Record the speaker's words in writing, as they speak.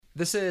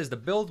This is the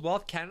Build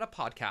Wealth Canada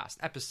podcast,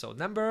 episode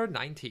number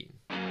 19.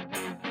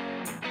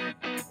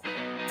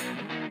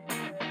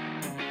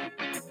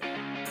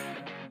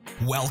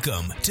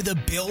 Welcome to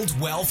the Build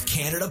Wealth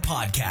Canada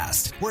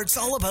podcast, where it's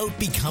all about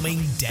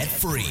becoming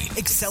debt-free,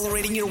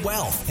 accelerating your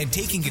wealth, and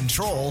taking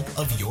control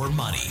of your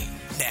money.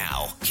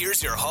 Now,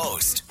 here's your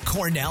host,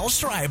 Cornell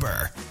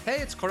Schreiber. Hey,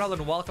 it's Cornell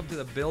and welcome to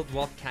the Build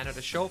Wealth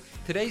Canada show.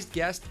 Today's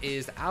guest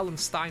is Alan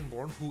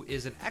Steinborn, who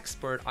is an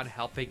expert on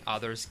helping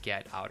others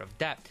get out of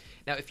debt.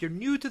 Now, if you're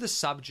new to the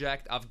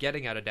subject of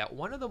getting out of debt,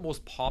 one of the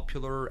most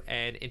popular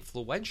and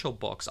influential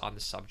books on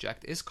the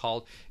subject is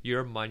called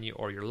Your Money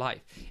or Your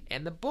Life.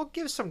 And the book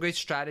gives some great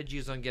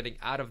strategies on getting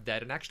out of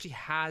debt and actually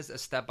has a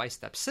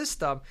step-by-step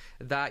system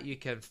that you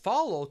can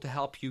follow to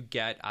help you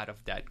get out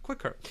of debt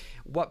quicker.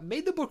 What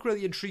made the book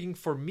really intriguing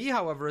for me,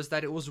 however, is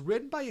that it was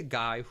written by a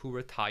guy who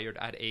retired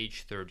at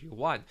age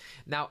 31.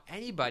 Now,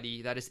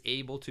 anybody that is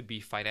able to be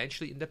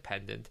financially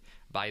independent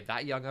by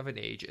that young of an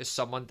age is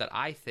someone that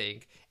I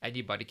think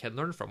anybody can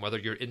learn from, whether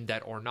you're in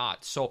debt or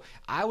not. So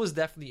I was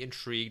definitely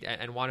intrigued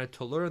and wanted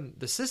to learn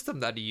the system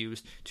that he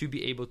used to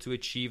be able to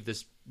achieve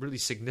this really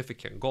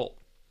significant goal.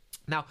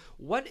 Now,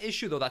 one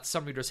issue, though, that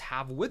some readers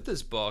have with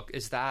this book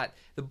is that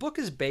the book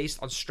is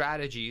based on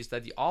strategies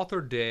that the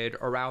author did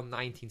around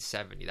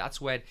 1970.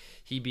 That's when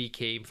he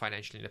became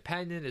financially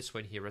independent. It's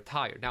when he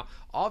retired. Now,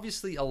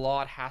 obviously, a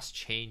lot has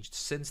changed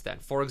since then.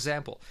 For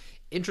example,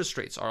 interest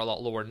rates are a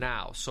lot lower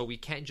now, so we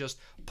can't just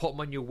put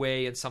money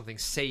away in something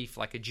safe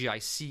like a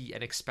GIC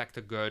and expect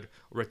a good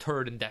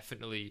return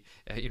indefinitely,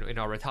 in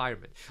our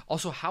retirement.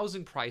 Also,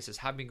 housing prices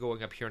have been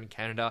going up here in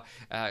Canada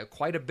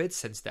quite a bit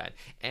since then,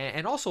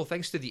 and also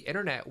thanks to the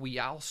internet, we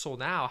also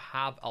now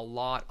have a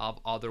lot of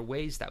other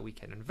ways that we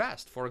can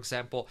invest. For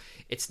example,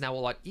 it's now a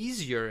lot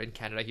easier in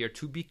Canada here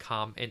to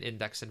become an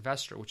index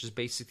investor, which is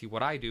basically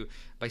what I do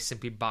by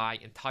simply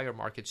buying entire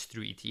markets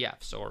through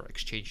ETFs or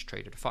exchange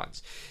traded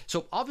funds.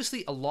 So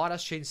obviously, a lot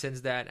has changed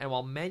since then, and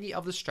while many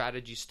of the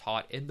strategies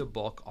taught in the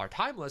book are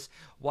timeless,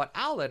 what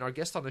Alan, our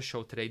guest on the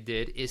show today,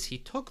 did is he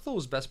took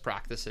those best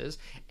practices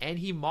and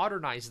he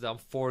modernized them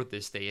for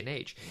this day and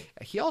age.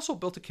 He also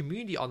built a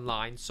community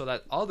online so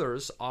that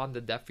others on the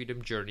debt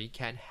freedom journey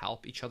can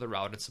help each other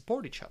out and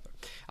support each other.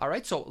 All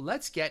right, so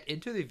let's get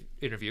into the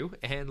interview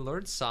and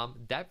learn some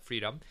debt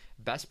freedom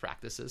best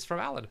practices from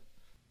Alan.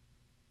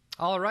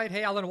 All right,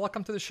 hey Alan,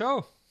 welcome to the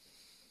show.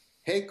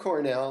 Hey,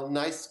 Cornell.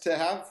 Nice to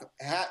have.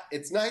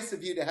 It's nice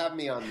of you to have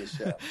me on the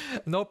show.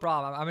 No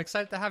problem. I'm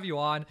excited to have you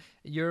on.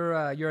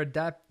 You're a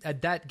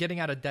debt getting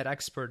out of debt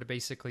expert,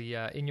 basically,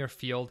 in your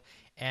field.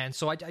 And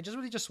so I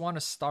just want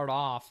to start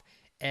off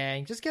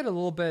and just get a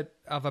little bit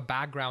of a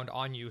background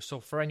on you. So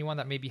for anyone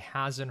that maybe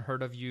hasn't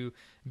heard of you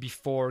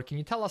before, can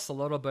you tell us a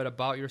little bit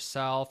about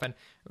yourself and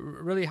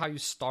really how you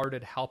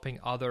started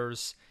helping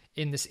others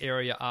in this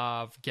area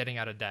of getting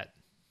out of debt?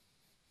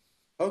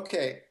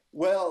 Okay.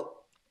 Well,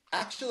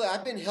 actually,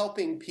 I've been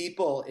helping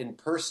people in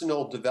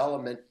personal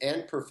development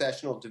and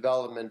professional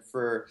development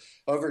for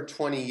over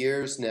 20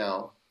 years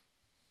now.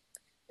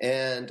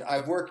 And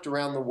I've worked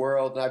around the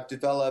world and I've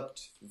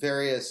developed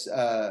various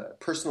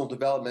personal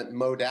development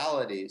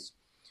modalities.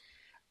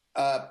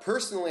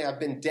 Personally, I've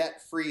been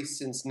debt-free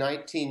since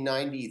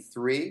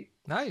 1993.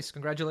 Nice.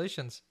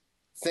 Congratulations.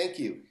 Thank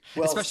you.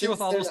 Well, especially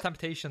with all those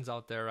temptations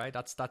out there, right?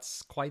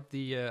 That's quite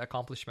the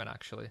accomplishment,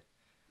 actually.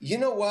 You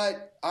know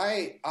what?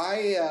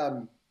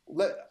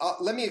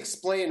 Let me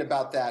explain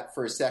about that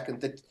for a second.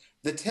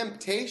 The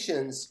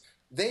temptations,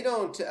 they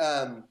don't.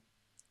 I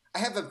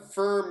have a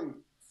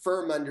firm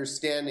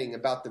understanding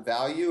about the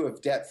value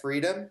of debt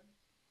freedom,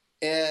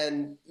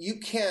 and you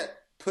can't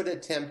put a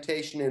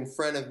temptation in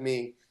front of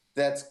me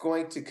that's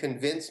going to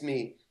convince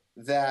me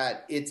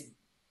that it's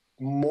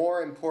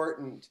more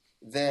important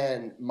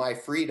than my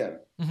freedom.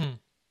 Mm-hmm.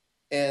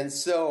 And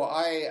so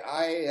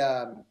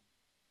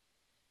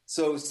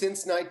So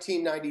since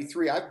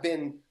 1993, I've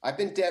been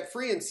debt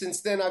free, and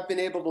since then I've been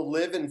able to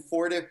live in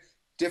 4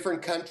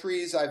 different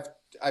countries.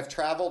 I've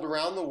traveled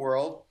around the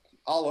world,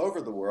 all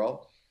over the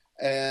world,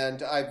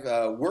 and I've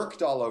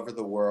worked all over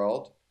the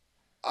world.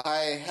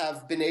 I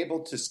have been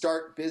able to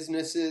start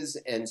businesses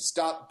and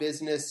stop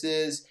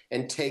businesses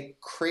and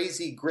take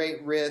crazy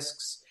great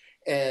risks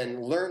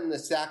and learn the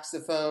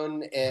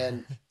saxophone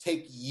and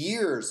take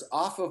years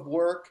off of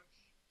work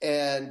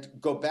and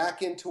go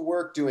back into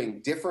work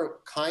doing different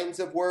kinds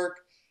of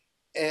work.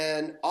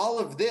 And all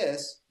of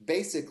this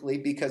basically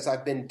because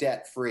I've been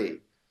debt-free.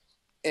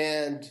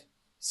 And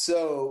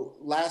so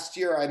last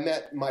year I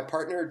met my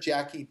partner,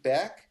 Jackie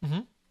Beck,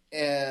 mm-hmm.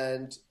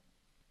 and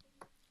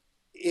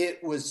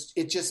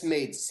it just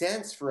made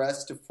sense for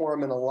us to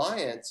form an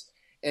alliance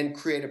and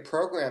create a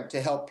program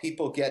to help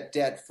people get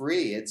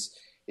debt-free. It's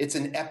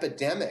an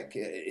epidemic.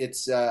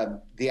 It's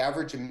the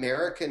average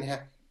American,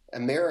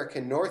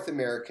 North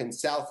American,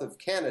 south of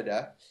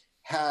Canada,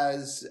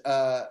 has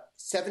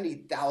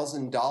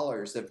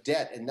 $70,000 of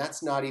debt, and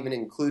that's not even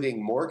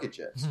including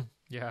mortgages.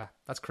 Yeah,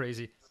 that's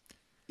crazy.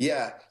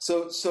 Yeah.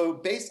 So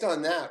based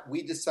on that,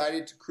 we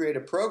decided to create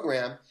a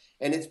program,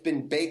 and it's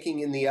been baking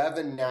in the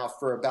oven now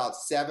for about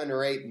 7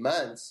 or 8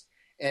 months.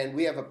 And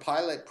we have a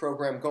pilot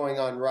program going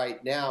on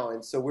right now.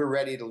 And so we're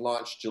ready to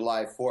launch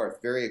July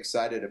 4th. Very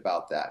excited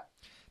about that.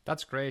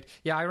 That's great.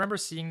 Yeah, I remember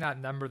seeing that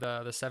number,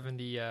 the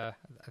 70, I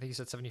think you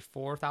said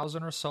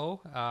 74,000 or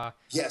so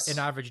Yes. in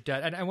average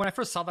debt. And when I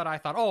first saw that, I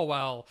thought, oh,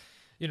 well,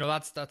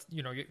 that's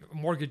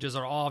mortgages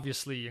are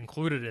obviously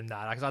included in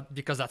that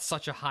because that's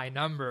such a high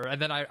number. And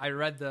then I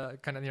read the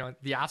kind of,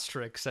 the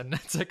asterisks, and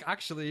it's like,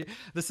 actually,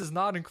 this is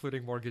not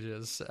including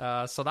mortgages.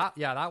 So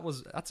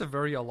that's a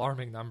very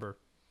alarming number.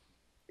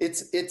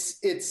 It's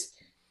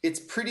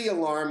pretty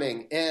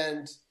alarming.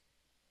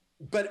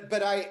 But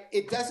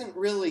it doesn't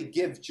really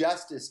give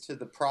justice to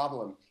the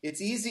problem.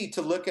 It's easy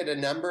to look at a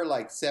number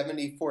like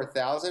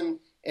 74,000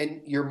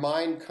 and your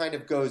mind kind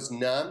of goes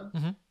numb.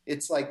 Mm-hmm.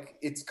 It's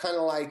kind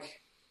of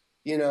like,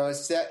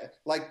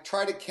 like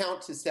try to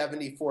count to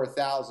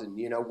 74,000,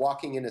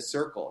 walking in a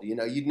circle,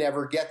 you'd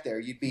never get there.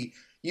 You'd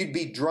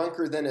be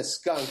drunker than a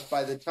skunk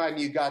by the time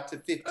you got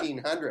to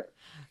 1,500,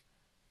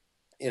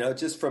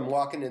 just from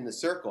walking in the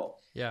circle.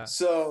 Yeah.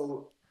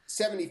 So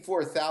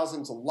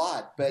 74,000 is a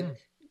lot, but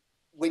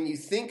when you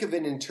think of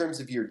it in terms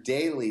of your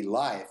daily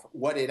life,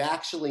 what it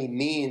actually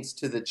means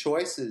to the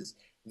choices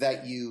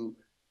that you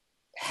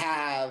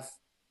have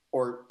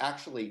or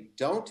actually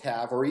don't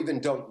have or even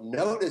don't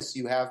notice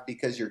you have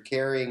because you're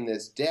carrying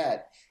this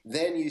debt,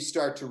 then you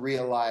start to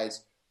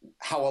realize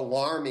how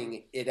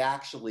alarming it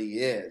actually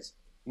is.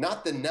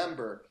 Not the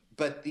number,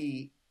 but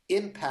the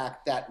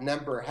impact that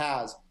number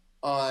has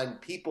on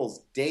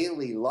people's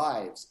daily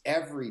lives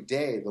every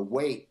day, the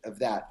weight of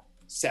that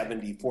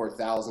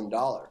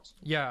 $74,000.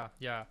 Yeah.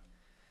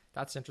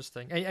 That's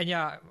interesting. And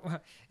yeah,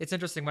 it's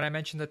interesting when I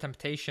mentioned the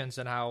temptations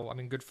and how,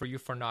 good for you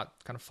for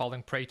not kind of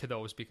falling prey to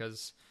those,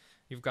 because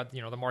you've got,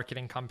 the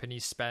marketing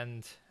companies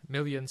spend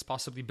millions,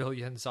 possibly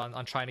billions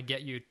on trying to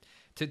get you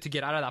to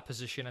get out of that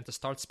position and to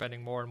start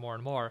spending more and more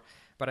and more.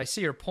 But I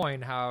see your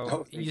point,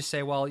 how you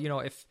say, well,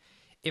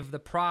 if the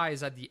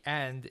prize at the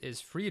end is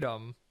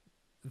freedom,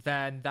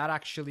 then that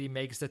actually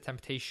makes the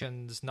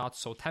temptations not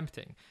so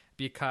tempting,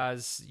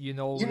 because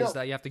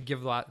that you have to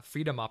give that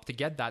freedom up to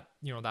get that,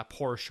 that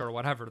Porsche or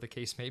whatever the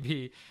case may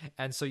be.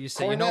 And so you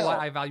say, Cornell, you know what,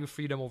 I value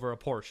freedom over a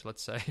Porsche,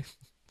 let's say.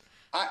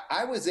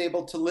 I was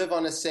able to live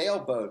on a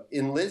sailboat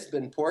in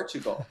Lisbon,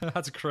 Portugal.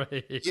 That's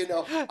great.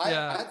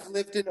 I've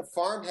lived in a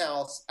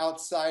farmhouse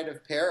outside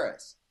of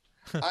Paris.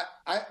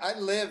 I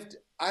lived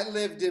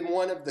in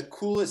one of the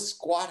coolest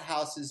squat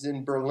houses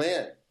in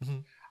Berlin. Mm-hmm.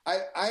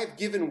 I have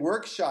given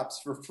workshops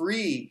for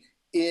free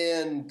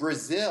in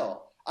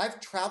Brazil.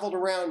 I've traveled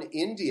around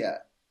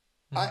India.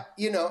 I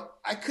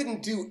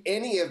couldn't do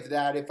any of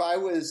that if I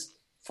was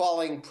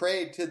falling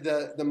prey to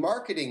the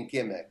marketing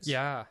gimmicks.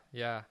 Yeah.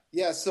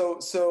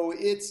 So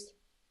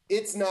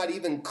it's not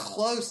even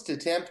close to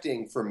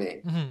tempting for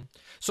me. Mm-hmm.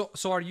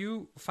 So are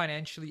you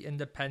financially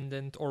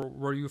independent, or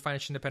were you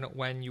financially independent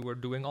when you were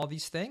doing all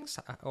these things,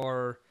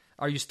 or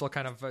are you still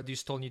do you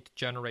still need to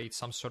generate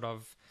some sort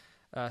of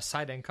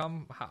side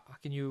income? How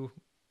can you?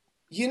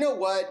 You know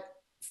what?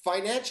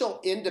 Financial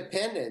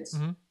independence,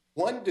 mm-hmm.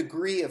 one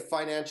degree of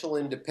financial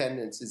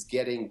independence is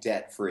getting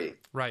debt free.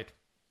 Right.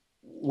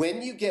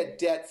 When you get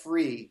debt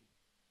free,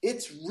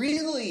 it's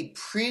really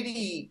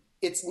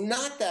it's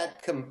not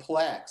that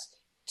complex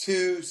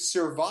to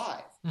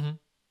survive. Mm-hmm.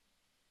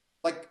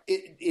 Like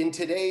in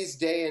today's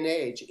day and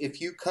age,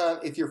 if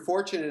you're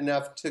fortunate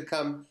enough to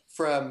come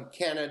from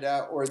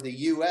Canada or the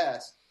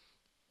US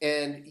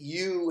and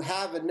you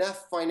have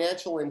enough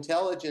financial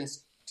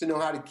intelligence to know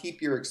how to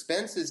keep your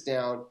expenses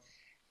down,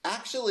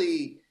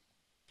 actually,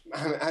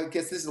 I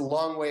guess this is a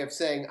long way of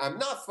saying I'm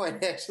not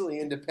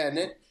financially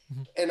independent,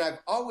 mm-hmm. and I've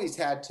always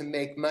had to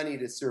make money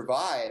to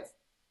survive,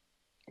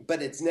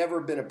 but it's never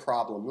been a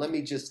problem. Let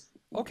me just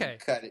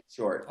cut it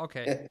short.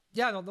 Okay.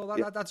 Yeah,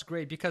 that's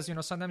great, because,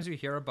 sometimes we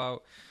hear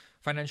about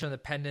financial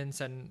independence,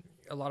 and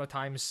a lot of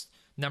times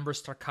numbers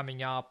start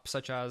coming up,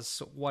 such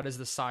as what does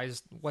the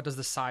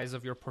size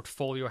of your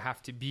portfolio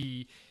have to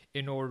be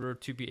in order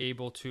to be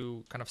able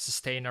to kind of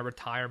sustain a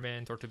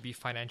retirement or to be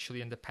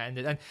financially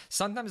independent. And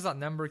sometimes that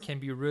number can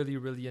be really,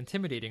 really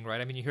intimidating,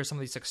 right? You hear some of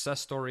these success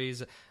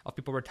stories of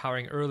people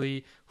retiring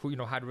early who,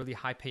 had really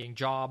high paying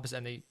jobs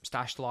and they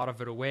stashed a lot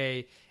of it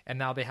away. And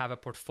now they have a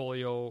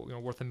portfolio,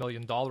 worth $1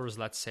 million,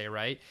 let's say,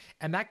 right?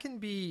 And that can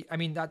be,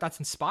 that's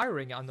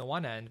inspiring on the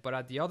one end, but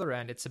at the other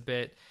end, it's a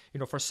bit,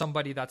 for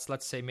somebody that's,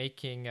 let's say,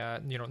 making,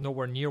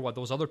 nowhere near what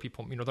those other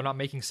people, they're not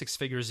making six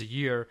figures a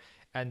year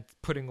and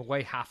putting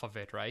away half of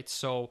it, right?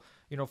 So,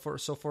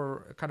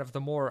 for kind of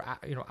the more,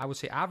 I would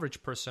say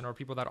average person, or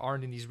people that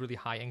aren't in these really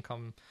high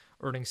income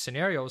earning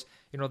scenarios,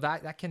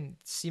 that can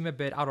seem a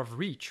bit out of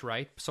reach,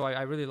 right? So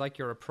I really like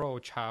your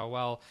approach, how,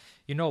 well,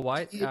 you know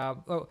what,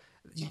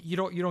 you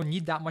don't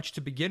need that much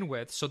to begin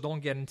with, so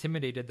don't get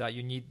intimidated that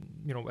you need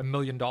 $1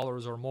 million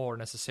or more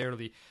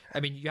necessarily.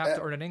 You have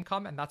to earn an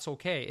income, and that's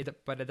okay,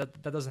 but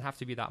that doesn't have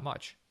to be that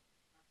much.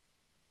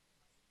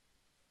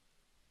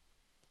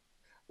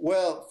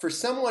 Well, for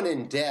someone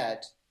in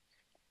debt,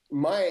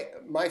 my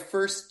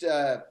first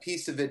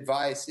piece of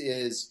advice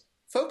is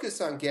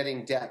focus on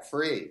getting debt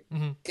free.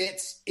 Mm-hmm.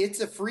 It's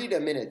a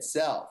freedom in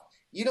itself.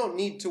 you don't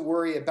need to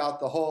worry about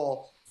the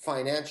whole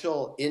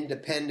financial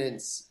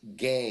independence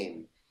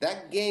game.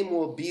 That game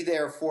will be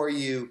there for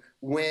you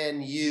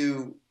when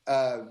you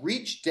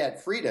reach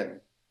debt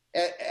freedom,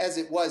 as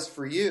it was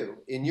for you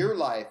in your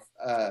life,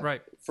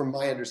 Right. from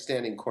my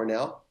understanding,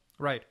 Cornell.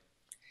 Right.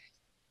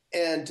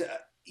 And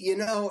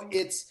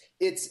it's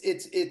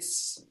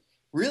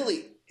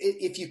really,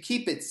 if you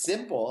keep it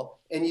simple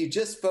and you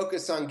just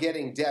focus on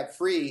getting debt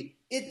free,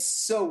 it's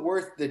so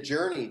worth the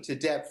journey to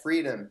debt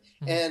freedom.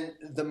 Mm-hmm.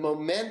 And the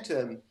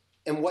momentum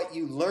and what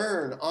you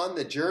learn on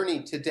the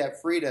journey to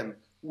debt freedom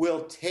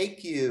will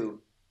take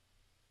you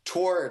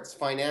towards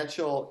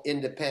financial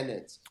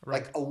independence.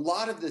 Right. Like a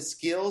lot of the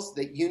skills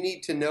that you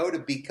need to know to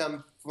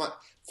become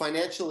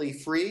financially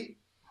free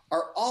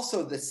are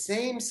also the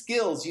same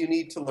skills you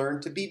need to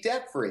learn to be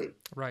debt free.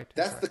 Right.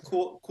 That's the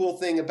cool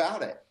thing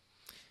about it.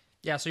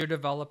 Yeah, so you're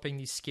developing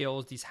these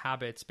skills, these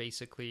habits,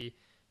 basically,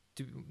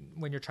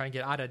 when you're trying to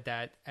get out of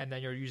debt, and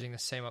then you're using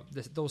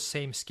those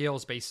same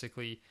skills,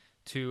 basically,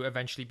 to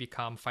eventually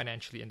become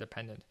financially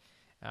independent.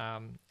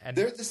 And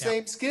they're the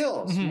same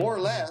skills, more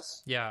or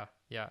less. Yeah,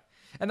 yeah.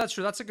 And that's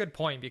true. That's a good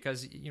point,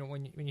 because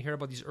when you hear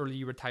about these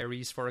early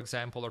retirees, for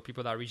example, or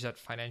people that reach that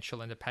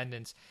financial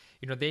independence,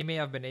 they may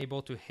have been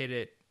able to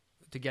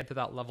get to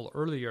that level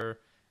earlier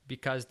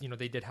because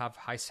they did have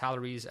high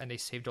salaries and they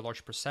saved a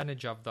large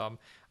percentage of them.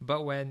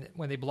 But when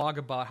they blog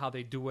about how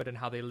they do it and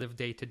how they live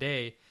day to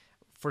day,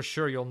 for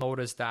sure you'll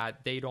notice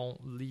that they don't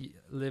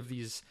live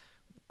these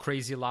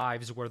crazy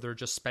lives where they're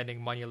just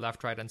spending money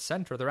left, right, and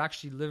center. They're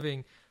actually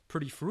living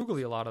pretty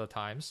frugally a lot of the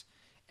times,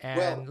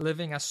 and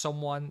living as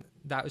someone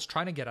that is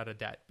trying to get out of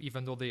debt,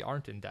 even though they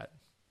aren't in debt.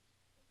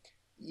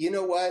 You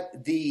know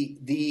what?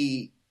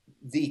 The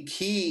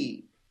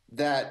key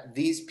that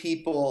these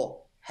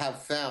people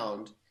have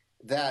found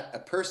that a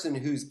person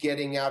who's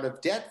getting out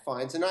of debt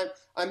finds, and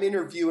I'm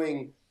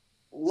interviewing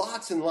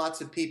lots and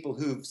lots of people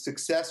who've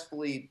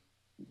successfully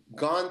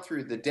gone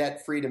through the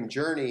debt freedom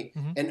journey,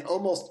 and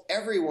almost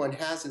everyone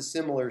has a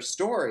similar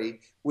story,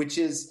 which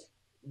is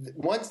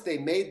once they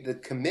made the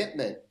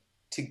commitment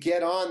to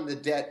get on the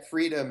debt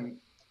freedom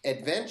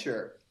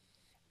adventure,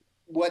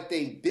 what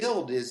they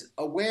build is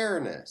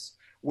awareness.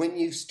 When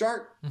you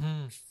start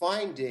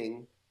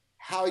finding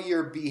how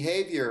your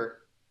behavior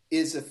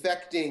is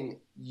affecting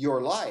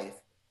your life,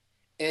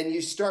 and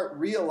you start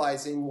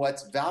realizing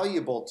what's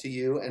valuable to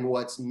you and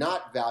what's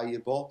not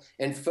valuable,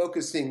 and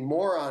focusing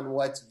more on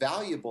what's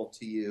valuable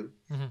to you,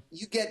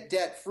 you get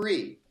debt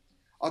free.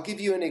 I'll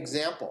give you an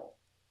example.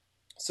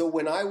 So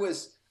when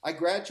I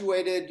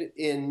graduated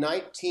in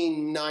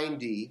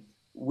 1990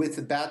 with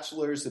a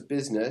bachelor's of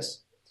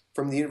business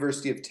from the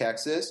University of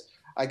Texas.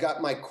 I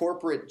got my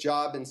corporate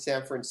job in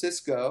San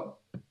Francisco,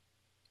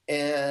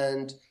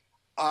 and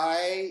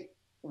I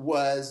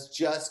was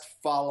just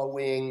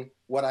following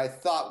what I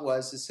thought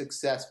was a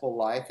successful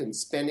life and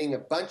spending a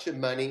bunch of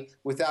money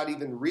without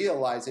even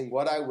realizing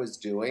what I was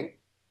doing,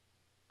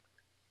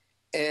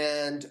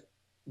 and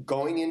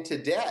going into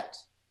debt.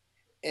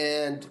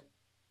 And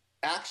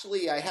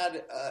actually, I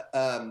had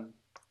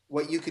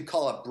what you could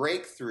call a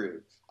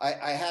breakthrough.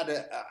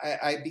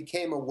 I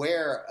became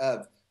aware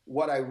of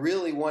what I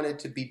really wanted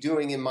to be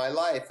doing in my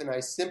life, and I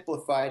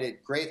simplified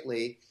it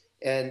greatly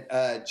and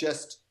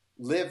just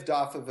lived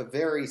off of a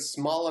very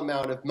small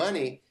amount of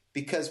money,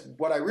 because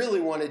what I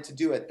really wanted to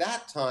do at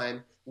that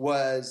time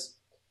was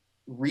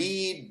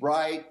read,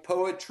 write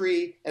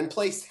poetry, and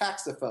play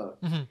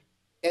saxophone.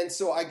 And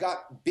so I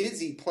got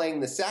busy playing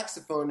the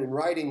saxophone and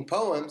writing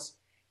poems,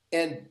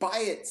 and by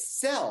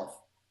itself,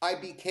 I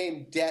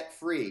became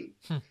debt-free.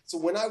 So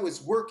when I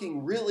was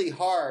working really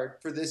hard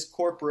for this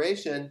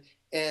corporation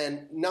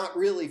and not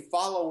really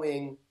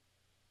following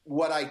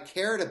what I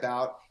cared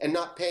about and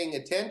not paying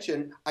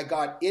attention, I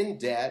got in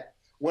debt.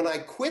 When I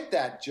quit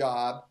that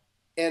job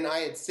and I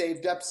had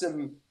saved up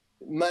some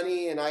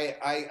money and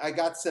I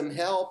got some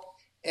help,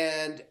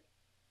 and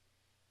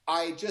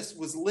I just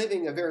was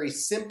living a very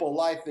simple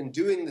life and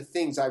doing the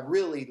things I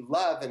really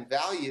love and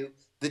value,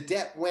 the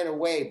debt went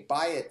away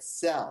by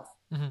itself.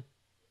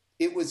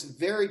 It was a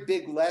very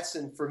big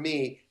lesson for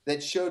me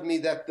that showed me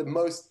that the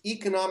most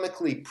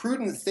economically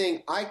prudent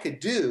thing I could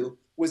do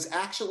was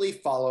actually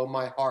follow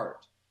my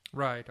heart.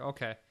 Right.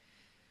 Okay.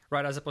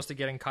 Right. As opposed to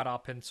getting caught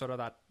up in sort of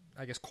that,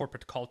 I guess,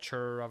 corporate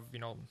culture of,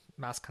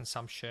 mass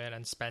consumption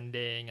and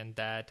spending and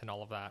debt and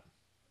all of that.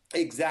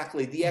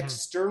 Exactly. The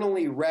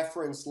externally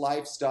referenced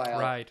lifestyle,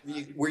 right,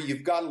 where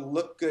you've got to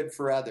look good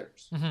for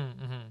others.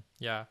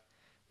 Yeah.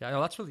 Yeah.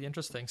 No, that's really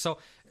interesting. So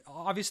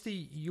obviously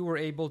you were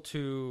able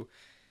to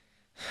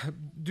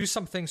do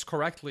some things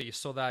correctly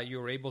so that you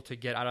were able to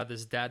get out of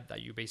this debt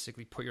that you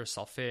basically put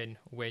yourself in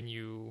when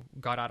you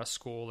got out of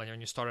school and when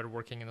you started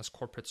working in this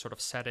corporate sort of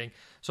setting.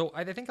 So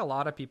I think a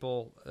lot of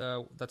people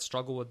that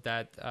struggle with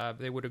debt,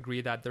 they would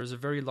agree that there's a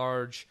very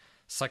large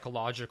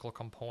psychological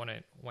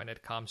component when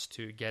it comes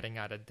to getting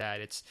out of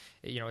debt. It's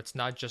it's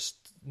not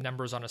just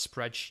numbers on a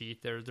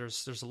spreadsheet.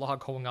 There's a lot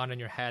going on in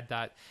your head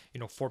that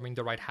forming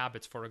the right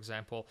habits, for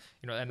example,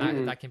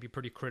 and that can be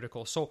pretty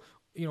critical. So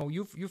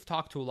you've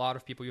talked to a lot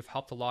of people, you've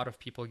helped a lot of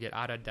people get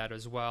out of debt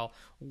as well.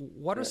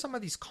 What are some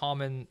of these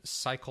common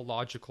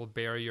psychological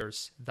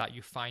barriers that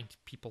you find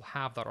people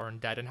have that are in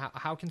debt, and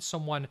how can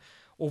someone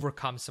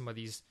overcome some of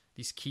these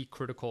key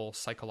critical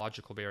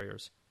psychological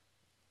barriers?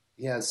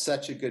 Yeah,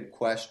 such a good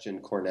question,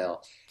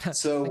 Cornell.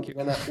 So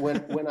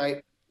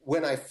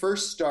when I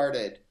first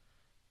started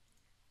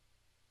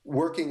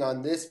working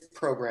on this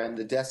program,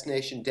 the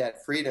Destination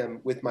Debt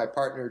Freedom, with my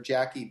partner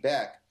Jackie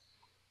Beck,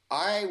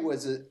 I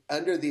was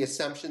under the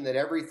assumption that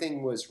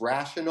everything was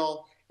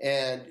rational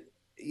and,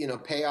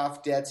 pay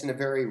off debts in a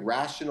very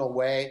rational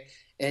way.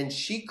 And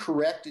she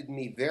corrected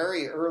me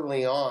very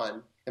early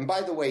on. And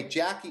by the way,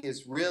 Jackie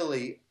is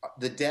really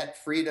the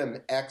debt freedom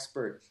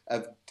expert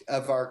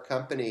of our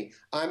company.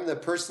 I'm the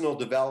personal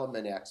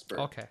development expert.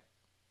 Okay.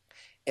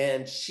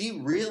 And she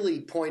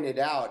really pointed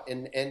out,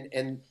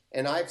 and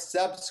I've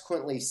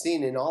subsequently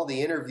seen in all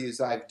the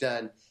interviews I've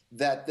done,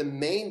 that the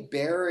main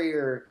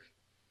barrier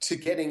to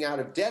getting out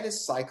of debt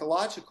is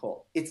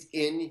psychological. It's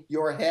in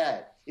your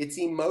head. It's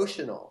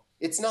emotional.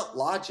 It's not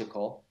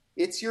logical.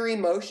 It's your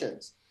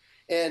emotions.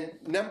 And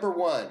number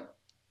one,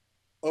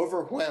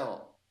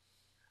 overwhelm.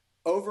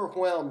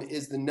 Overwhelm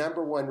is the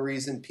number one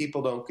reason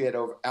people don't get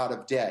out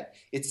of debt.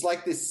 It's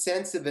like this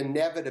sense of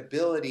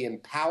inevitability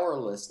and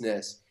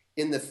powerlessness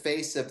in the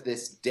face of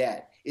this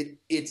debt.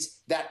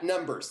 It's that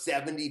number,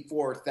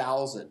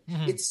 74,000.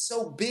 Mm-hmm. It's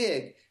so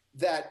big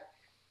that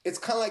it's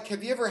kind of like,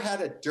 have you ever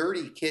had a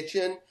dirty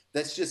kitchen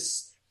that's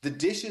just, the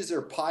dishes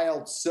are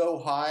piled so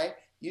high,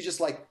 you just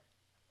like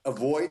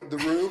avoid the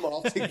room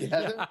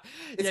altogether?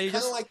 It's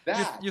kind of like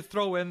that. You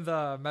throw in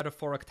the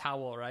metaphoric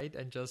towel, right?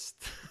 And just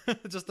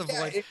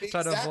avoid,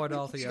 try to avoid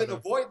altogether. Even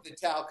avoid the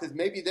towel because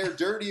maybe they're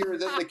dirtier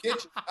than the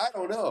kitchen. I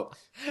don't know.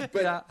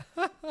 But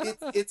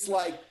it's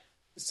like,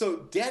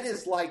 so debt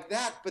is like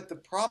that, but the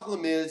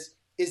problem is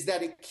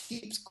that it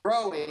keeps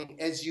growing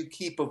as you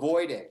keep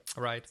avoiding.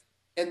 Right.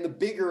 And the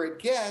bigger it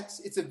gets,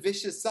 it's a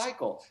vicious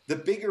cycle. The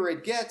bigger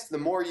it gets, the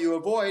more you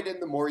avoid,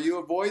 and the more you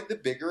avoid, the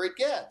bigger it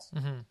gets.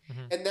 Mm-hmm,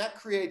 mm-hmm. And that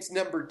creates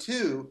number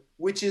two,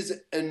 which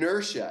is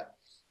inertia.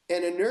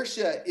 And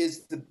inertia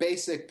is the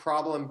basic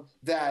problem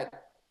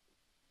that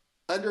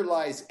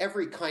underlies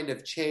every kind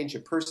of change a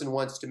person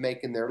wants to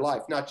make in their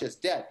life, not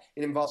just debt.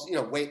 It involves,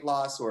 weight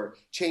loss or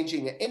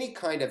changing any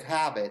kind of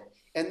habit.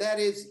 And that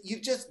is,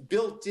 you've just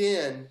built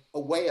in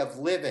a way of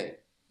living.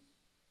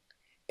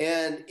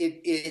 And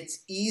it's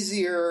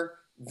easier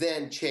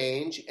than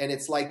change, and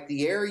it's like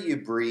the air you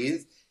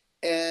breathe,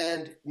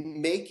 and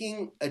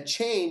making a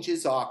change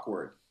is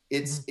awkward.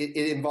 It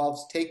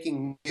involves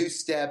taking new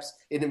steps.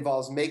 It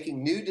involves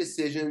making new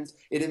decisions.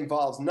 It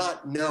involves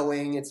not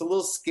knowing. It's a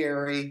little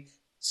scary.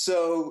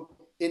 So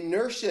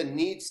inertia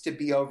needs to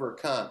be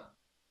overcome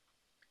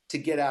to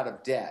get out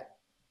of debt.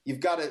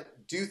 You've got to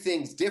do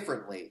things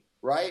differently,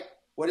 right?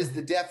 What is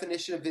the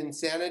definition of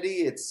insanity?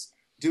 It's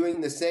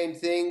doing the same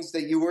things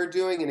that you were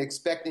doing and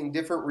expecting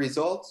different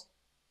results.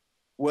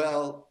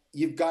 Well,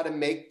 you've got to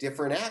make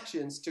different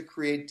actions to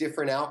create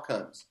different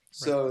outcomes.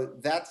 Right. So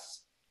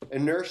that's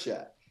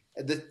inertia.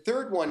 The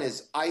third one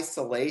is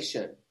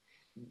isolation.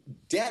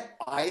 Debt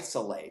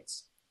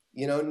isolates.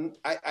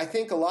 I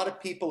think a lot of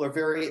people are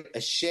very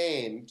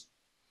ashamed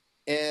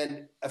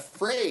and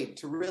afraid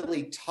to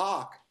really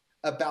talk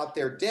about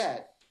their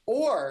debt.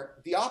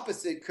 Or the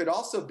opposite could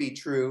also be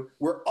true,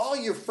 where all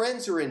your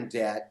friends are in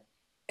debt,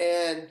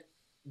 and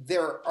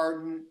there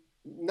are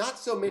not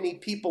so many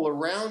people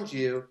around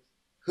you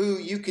who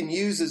you can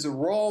use as a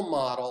role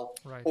model,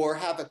 right, or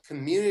have a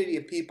community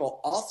of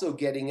people also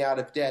getting out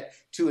of debt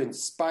to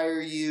inspire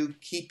you,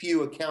 keep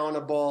you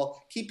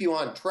accountable, keep you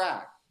on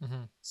track.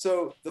 Mm-hmm.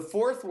 So the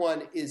fourth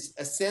one is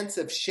a sense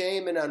of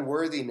shame and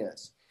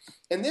unworthiness.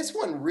 And this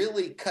one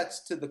really cuts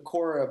to the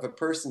core of a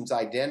person's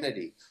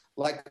identity.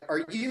 Like,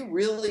 are you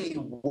really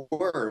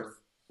worth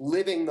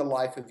living the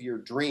life of your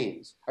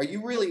dreams? Are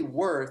you really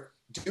worth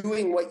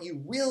doing what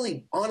you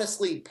really,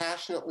 honestly,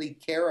 passionately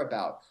care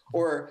about?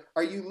 Or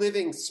are you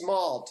living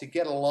small to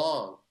get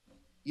along?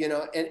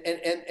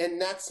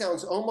 And that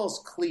sounds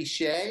almost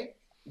cliche,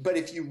 but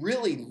if you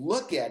really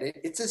look at it,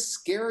 it's a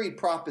scary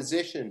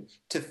proposition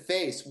to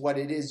face what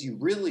it is you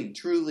really,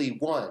 truly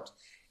want.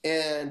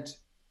 And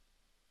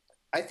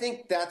I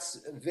think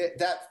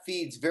that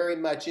feeds very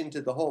much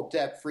into the whole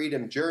debt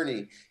freedom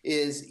journey.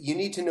 Is you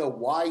need to know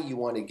why you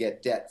want to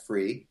get debt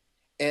free,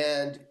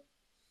 and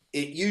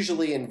it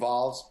usually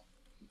involves,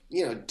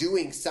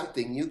 doing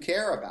something you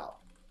care about.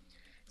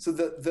 So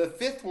the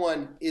fifth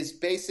one is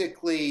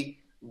basically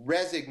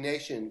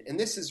resignation, and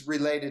this is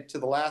related to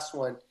the last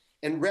one.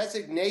 And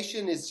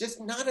resignation is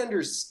just not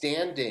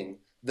understanding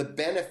the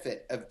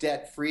benefit of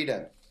debt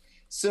freedom.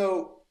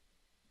 So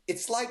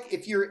it's like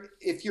if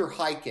you're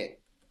hiking.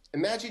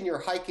 Imagine you're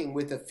hiking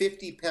with a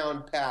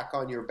 50-pound pack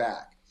on your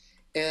back,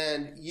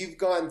 and you've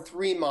gone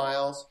 3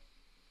 miles,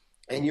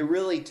 and you're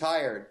really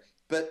tired.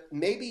 But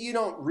maybe you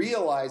don't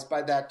realize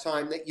by that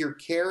time that you're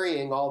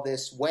carrying all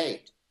this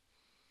weight.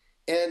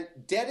 And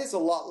debt is a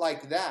lot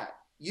like that.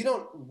 You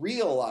don't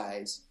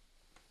realize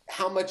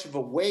how much of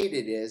a weight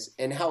it is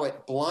and how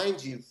it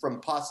blinds you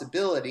from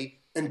possibility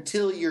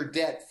until you're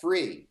debt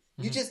free.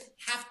 You just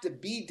have to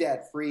be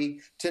debt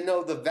free to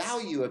know the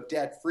value of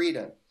debt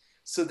freedom.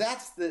 So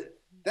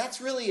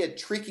that's really a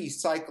tricky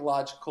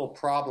psychological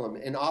problem,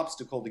 an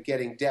obstacle to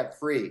getting debt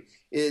free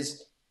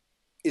is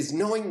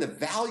knowing the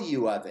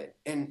value of it.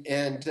 And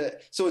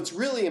so it's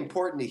really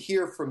important to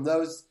hear from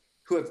those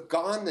who have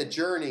gone the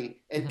journey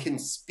and can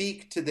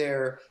speak to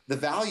the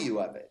value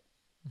of it.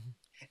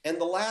 And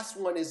the last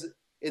one is,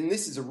 and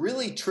this is a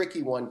really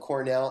tricky one,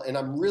 Cornell, and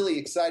I'm really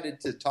excited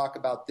to talk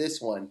about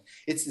this one.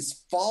 It's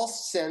this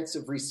false sense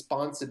of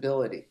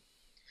responsibility.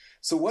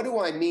 So what do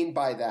I mean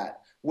by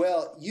that?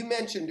 Well, you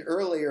mentioned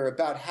earlier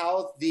about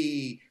how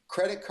the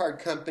credit card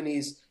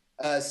companies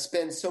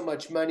spend so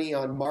much money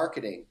on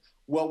marketing.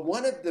 Well,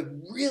 one of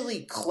the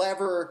really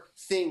clever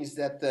things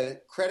that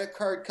the credit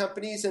card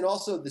companies and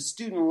also the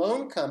student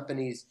loan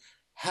companies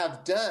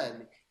have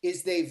done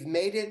is they've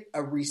made it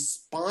a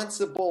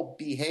responsible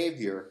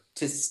behavior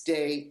to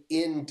stay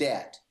in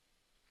debt.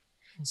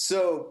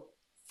 So,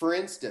 for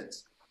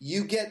instance,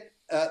 you get,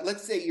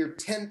 let's say you're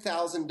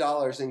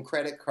 $10,000 in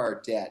credit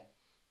card debt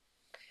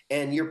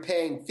and you're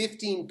paying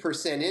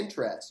 15%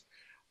 interest.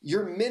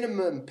 Your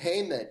minimum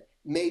payment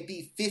may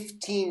be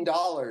 $15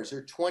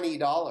 or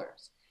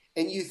 $20.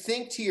 And you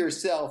think to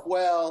yourself,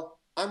 well,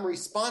 I'm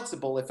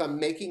responsible if I'm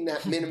making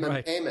that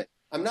minimum payment.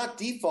 I'm not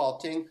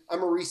defaulting.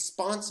 I'm a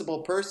responsible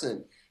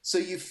person. So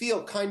you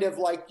feel kind of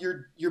like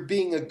you're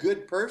being a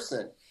good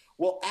person.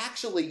 Well,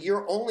 actually,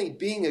 you're only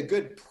being a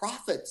good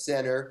profit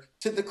center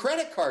to the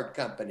credit card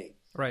company.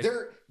 Right.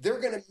 They're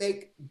going to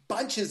make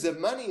bunches of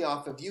money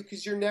off of you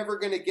because you're never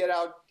going to get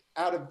out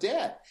of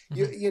debt.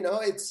 You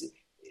know,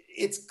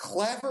 it's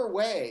clever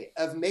way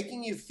of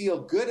making you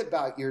feel good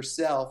about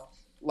yourself,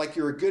 like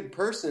you're a good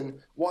person,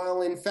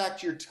 while in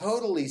fact you're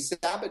totally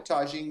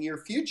sabotaging your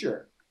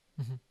future.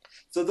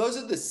 So those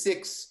are the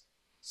six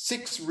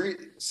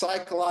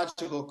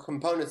psychological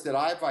components that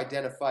I've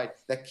identified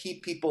that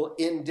keep people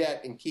in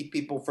debt and keep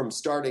people from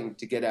starting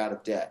to get out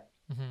of debt.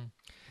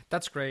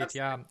 That's great.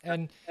 Yeah.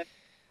 And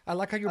I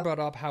like how you brought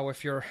up how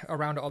if you're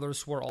around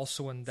others who are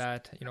also in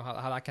debt, you know,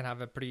 how that can have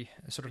a pretty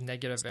sort of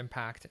negative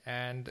impact.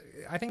 And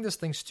I think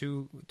this links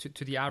to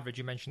the average.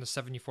 You mentioned the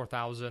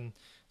 74,000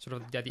 sort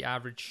of that the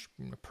average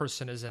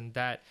person is in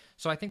debt.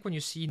 So I think when you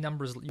see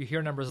numbers, you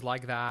hear numbers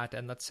like that,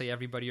 and let's say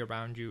everybody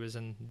around you is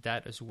in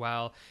debt as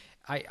well,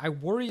 I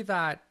worry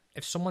that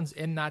if someone's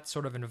in that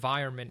sort of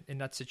environment, in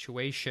that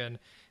situation,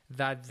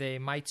 that they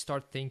might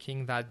start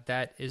thinking that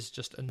debt is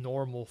just a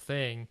normal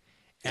thing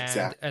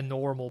and a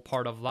normal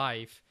part of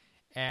life.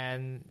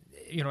 And,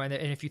 you know, and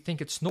if you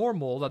think it's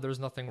normal, that there's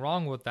nothing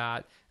wrong with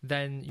that,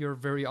 then you're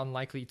very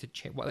unlikely to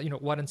change. Well, you know,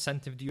 what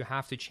incentive do you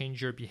have to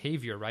change your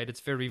behavior, right? It's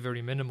very,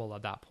 very minimal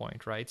at that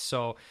point, right?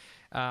 So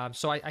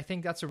I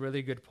think that's a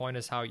really good point,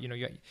 is how, you know,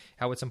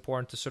 how it's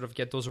important to sort of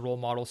get those role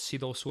models, see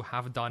those who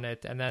have done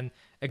it, and then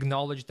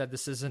acknowledge that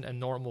this isn't a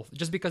normal,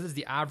 just because it's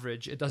the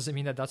average, it doesn't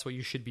mean that that's what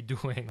you should be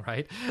doing,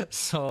 right?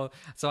 So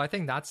I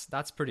think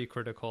that's pretty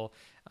critical.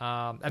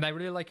 And I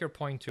really like your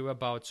point too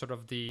about sort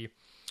of the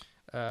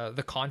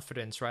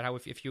confidence, right? How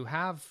if you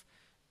have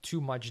too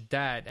much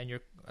debt and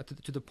you're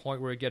to the point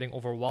where you're getting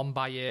overwhelmed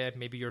by it,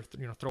 maybe you're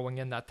throwing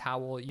in that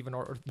towel even,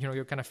 or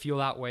you kind of feel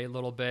that way a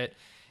little bit.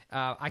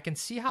 I can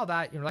see how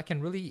that that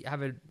can really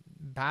have a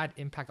bad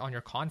impact on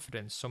your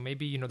confidence. So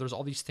maybe there's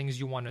all these things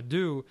you want to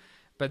do,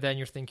 but then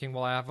you're thinking,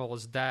 well, I have all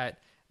this debt.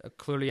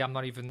 Clearly, I'm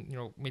not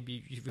even.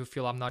 Maybe you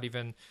feel I'm not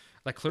even.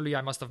 Like, clearly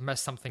I must have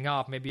messed something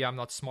up. Maybe I'm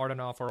not smart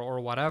enough or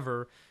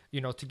whatever,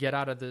 to get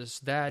out of this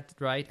debt,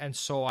 right? And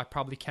so I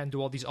probably can't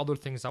do all these other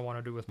things I want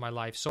to do with my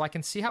life. So I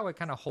can see how it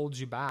kind of holds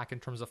you back in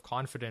terms of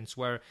confidence,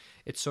 where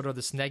it's sort of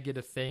this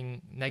negative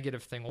thing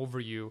over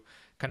you,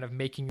 kind of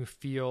making you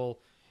feel,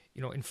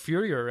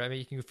 inferior and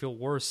making you feel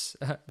worse,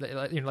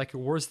 like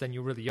you're worse than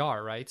you really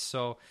are, right?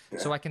 So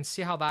I can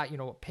see how that,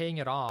 paying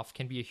it off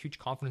can be a huge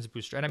confidence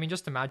booster. And I mean,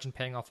 just imagine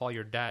paying off all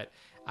your debt.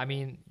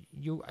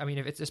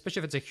 Especially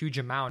if it's a huge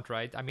amount,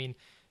 right? I mean,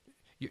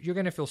 you're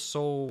going to feel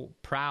so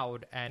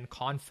proud and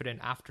confident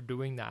after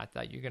doing that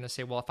you're going to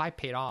say, well, if I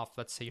paid off,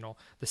 let's say,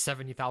 the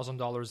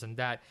 $70,000 in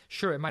debt,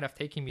 sure, it might have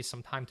taken me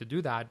some time to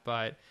do that,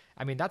 but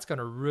I mean, that's going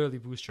to really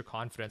boost your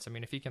confidence. I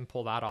mean, if you can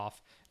pull that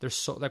off,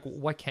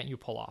 what can't you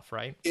pull off,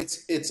 right?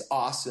 It's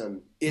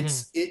awesome.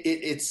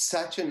 It's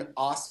such an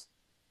awesome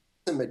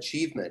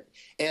achievement.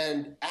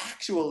 And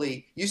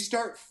actually, you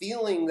start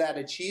feeling that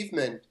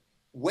achievement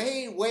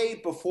way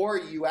before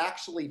you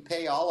actually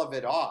pay all of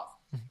it off.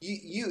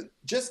 You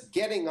just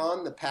getting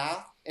on the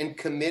path and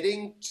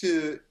committing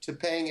to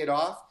paying it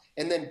off,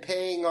 and then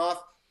paying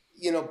off,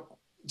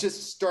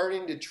 just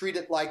starting to treat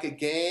it like a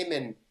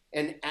game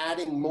and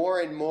adding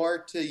more and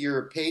more to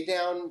your pay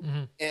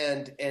down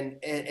and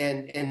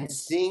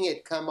seeing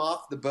it come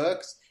off the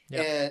books,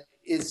 and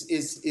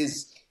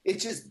it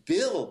just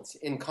builds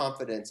in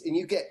confidence, and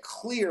you get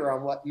clear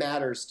on what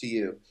matters to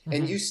you,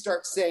 and you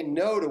start saying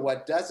no to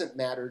what doesn't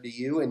matter to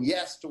you and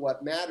yes to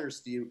what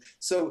matters to you.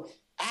 So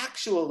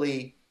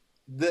actually,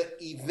 the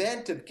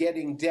event of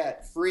getting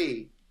debt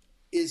free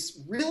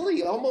is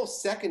really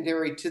almost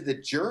secondary to the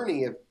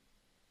journey of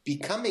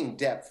becoming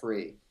debt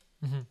free.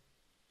 Mm-hmm.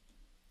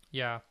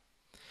 Yeah.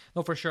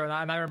 No, for sure.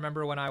 And I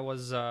remember when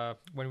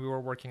when we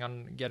were working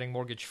on getting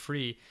mortgage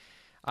free,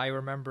 I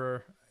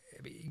remember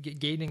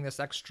gaining this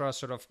extra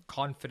sort of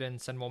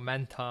confidence and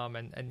momentum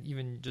and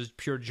even just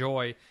pure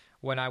joy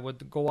when I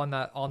would go on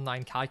that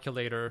online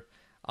calculator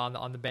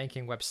on the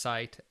banking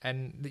website,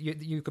 and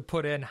you could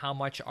put in how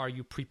much are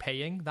you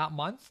prepaying that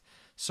month.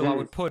 So I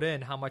would put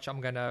in how much I'm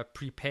going to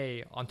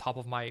prepay on top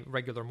of my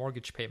regular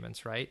mortgage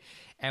payments, right?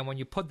 And when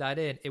you put that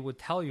in, it would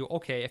tell you,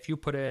 okay, if you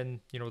put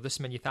in, this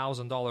many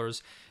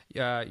 $1,000,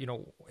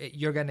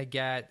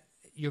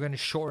 you're going to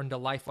shorten the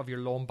life of your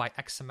loan by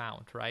X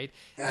amount, right?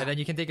 Yeah. And then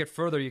you can take it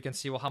further. You can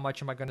see, well, how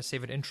much am I going to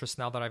save in interest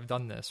now that I've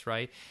done this,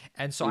 right?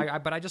 And so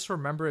I just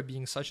remember it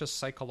being such a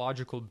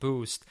psychological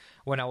boost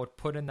when I would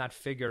put in that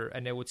figure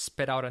and it would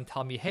spit out and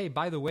tell me, hey,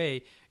 by the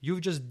way,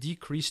 you've just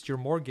decreased your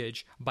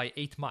mortgage by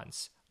 8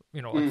 months.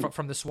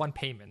 From this one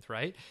payment,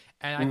 right?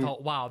 And I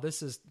thought, wow,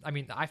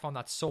 I found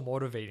that so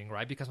motivating,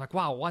 right? Because I'm like,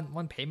 wow,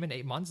 one payment,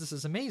 8 months, this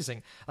is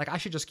amazing. Like, I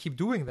should just keep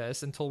doing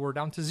this until we're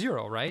down to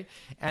zero, right?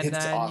 And it's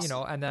then,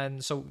 awesome.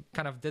 So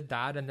kind of did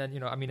that. And then,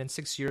 in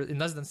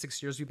less than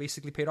 6 years, we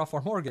basically paid off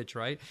our mortgage,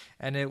 right?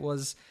 And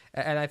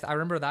I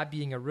remember that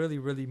being a really,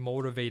 really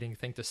motivating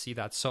thing to see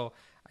that. So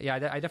yeah,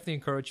 I definitely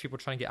encourage people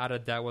trying to get out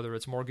of debt, whether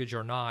it's mortgage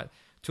or not,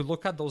 to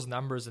look at those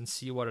numbers and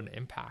see what an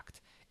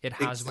impact it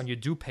has when you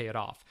do pay it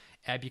off.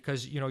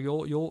 Because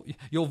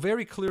you'll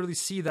very clearly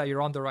see that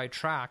you're on the right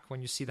track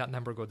when you see that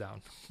number go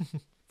down.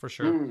 For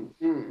sure.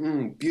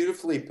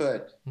 Beautifully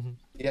put. Mm-hmm.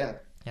 Yeah.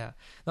 No,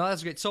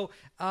 that's great. So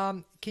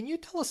can you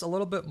tell us a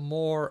little bit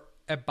more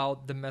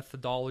about the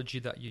methodology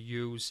that you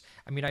use?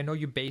 I mean, I know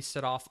you based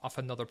it off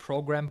another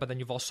program, but then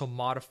you've also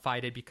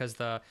modified it because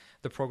the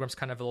program's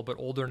kind of a little bit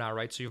older now,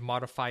 right? So you've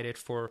modified it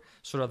for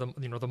sort of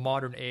the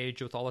modern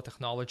age with all the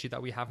technology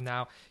that we have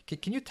now.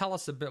 Can you tell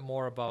us a bit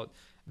more about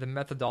the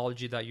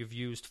methodology that you've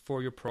used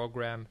for your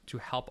program to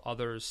help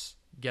others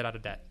get out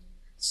of debt?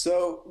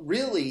 So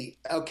really,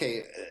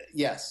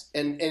 yes.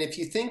 And if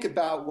you think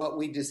about what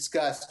we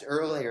discussed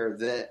earlier,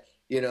 the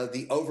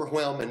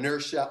overwhelm,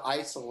 inertia,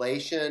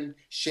 isolation,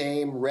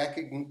 shame,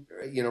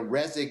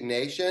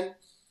 resignation,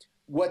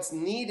 what's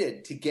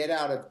needed to get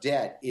out of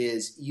debt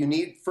is you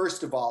need,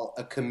 first of all,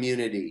 a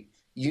community.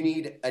 You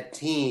need a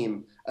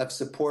team of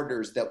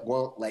supporters that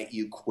won't let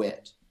you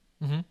quit.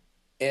 Mm-hmm.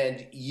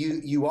 And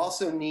you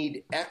also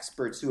need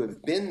experts who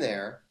have been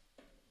there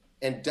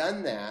and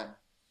done that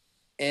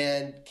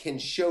and can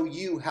show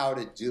you how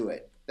to do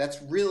it.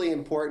 That's really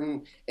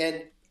important.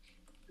 And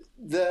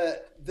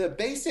the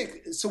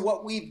basic, so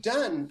what we've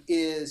done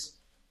is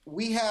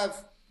we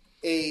have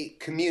a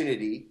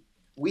community,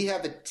 we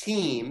have a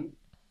team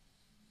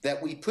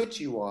that we put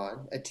you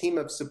on, a team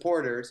of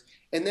supporters,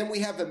 and then we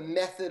have a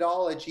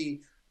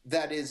methodology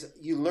that is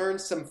you learn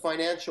some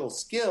financial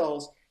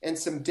skills and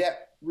some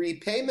debt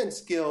repayment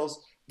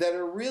skills that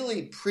are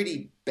really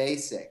pretty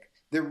basic.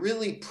 They're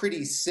really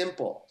pretty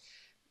simple.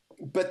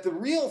 But the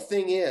real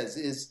thing is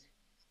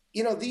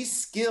these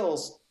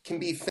skills can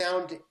be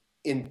found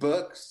in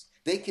books.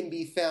 They can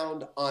be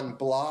found on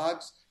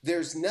blogs.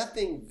 There's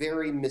nothing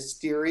very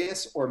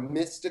mysterious or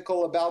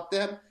mystical about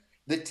them.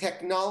 The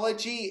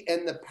technology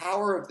and the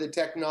power of the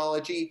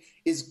technology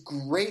is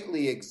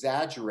greatly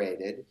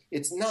exaggerated.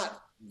 It's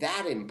not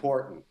that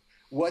important.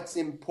 What's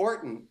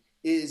important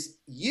is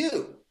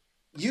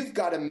you've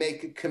got to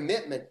make a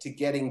commitment to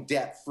getting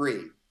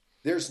debt-free.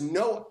 There's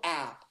no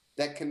app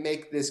that can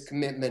make this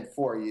commitment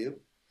for you.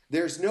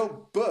 There's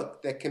no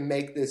book that can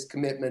make this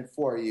commitment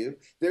for you.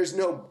 There's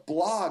no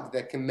blog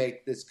that can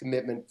make this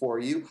commitment for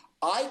you.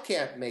 I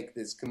can't make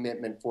this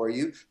commitment for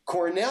you.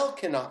 Cornell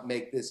cannot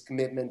make this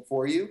commitment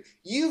for you.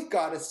 You've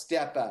got to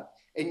step up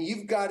and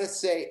you've got to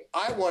say,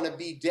 I want to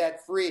be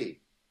debt-free.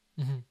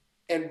 Mm-hmm.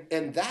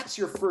 And that's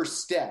your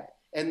first step.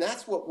 And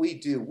that's what we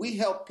do. We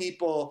help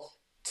people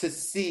to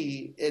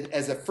see it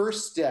as a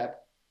first step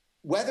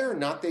whether or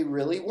not they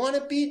really want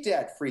to be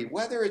debt-free,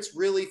 whether it's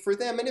really for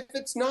them. And if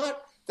it's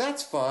not,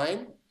 that's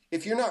fine.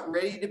 If you're not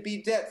ready to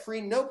be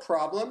debt-free, no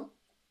problem.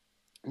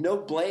 No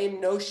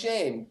blame, no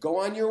shame. Go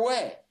on your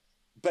way.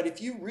 But if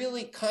you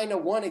really kind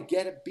of want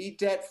to be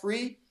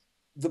debt-free,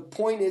 the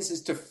point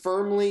is to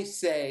firmly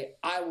say,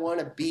 I want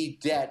to be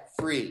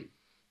debt-free.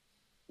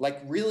 Like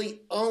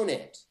really own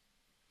it.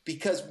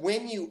 Because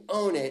when you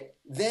own it,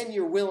 then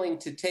you're willing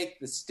to take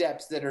the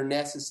steps that are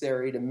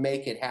necessary to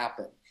make it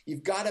happen.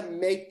 You've got to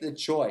make the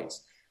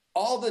choice.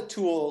 All the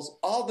tools,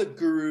 all the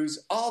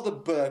gurus, all the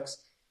books,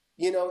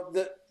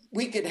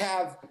 we could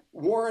have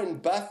Warren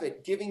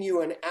Buffett giving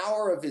you an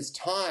hour of his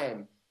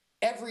time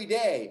every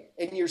day,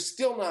 and you're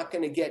still not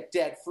going to get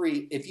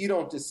debt-free if you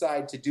don't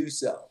decide to do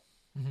so.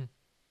 Mm-hmm.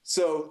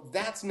 So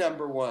that's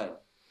number one.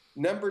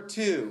 Number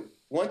two,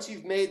 once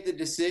you've made the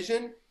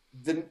decision,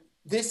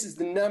 this is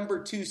the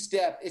number two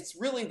step. It's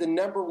really the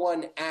number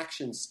one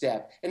action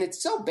step, and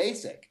it's so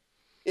basic.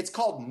 It's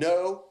called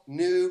no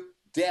new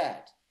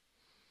debt.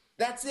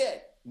 That's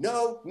it.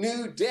 No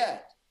new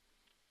debt.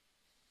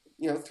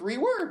 3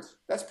 words.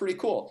 That's pretty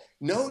cool.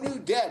 No new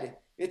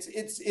debt. This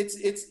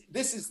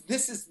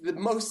is the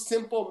most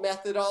simple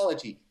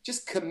methodology.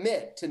 Just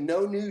commit to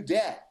no new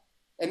debt.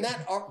 And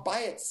that by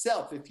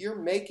itself, if you're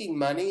making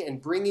money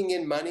and bringing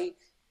in money,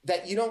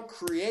 that you don't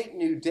create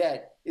new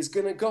debt is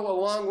going to go a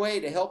long way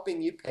to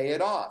helping you pay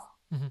it off.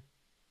 Mm-hmm.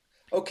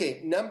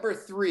 Okay, number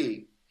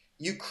 3,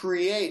 you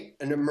create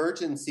an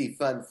emergency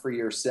fund for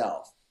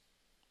yourself.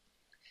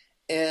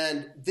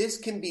 And this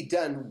can be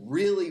done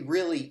really,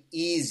 really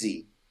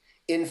easy.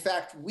 In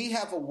fact, we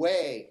have a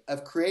way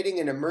of creating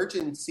an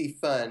emergency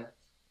fund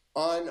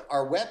on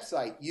our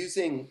website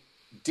using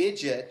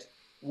Digit,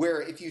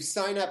 where if you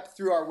sign up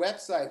through our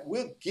website,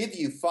 we'll give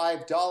you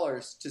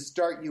 $5 to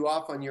start you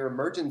off on your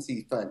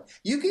emergency fund.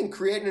 You can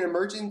create an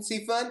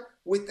emergency fund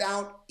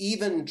without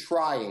even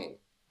trying.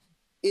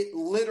 It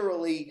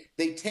literally,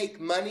 they take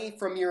money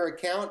from your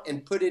account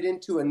and put it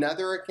into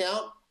another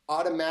account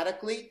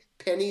automatically,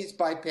 pennies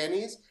by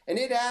pennies, and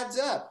it adds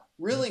up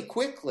really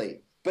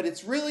quickly. But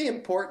it's really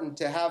important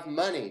to have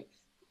money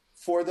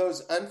for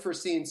those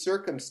unforeseen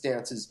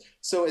circumstances.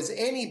 So as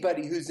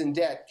anybody who's in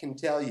debt can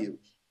tell you,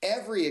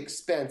 every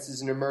expense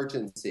is an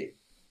emergency.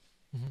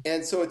 Mm-hmm.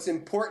 And so it's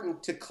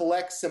important to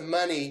collect some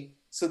money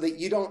so that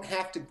you don't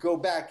have to go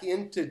back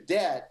into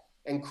debt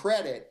and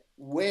credit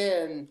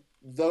when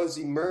those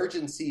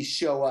emergencies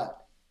show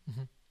up.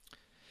 Mm-hmm.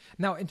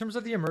 Now, in terms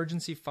of the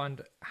emergency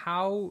fund,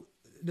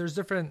 there's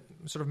different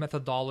sort of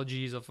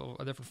methodologies of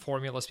different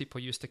formulas people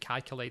use to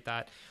calculate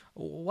that.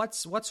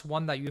 What's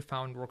one that you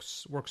found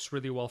works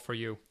really well for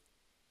you?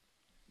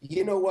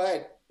 You know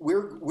what?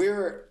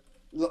 We're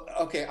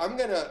okay. I'm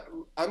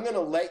gonna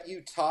let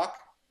you talk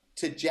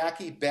to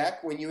Jackie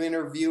Beck when you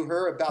interview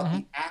her about mm-hmm.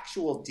 the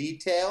actual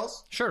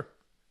details. Sure.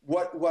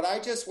 What I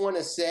just want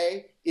to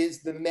say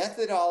is the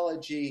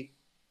methodology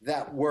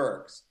that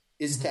works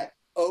is mm-hmm. to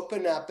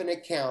open up an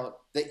account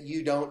that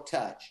you don't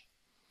touch.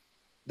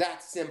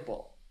 That's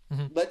simple.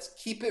 Mm-hmm. Let's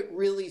keep it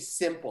really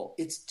simple.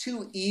 It's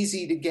too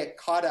easy to get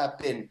caught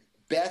up in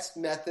best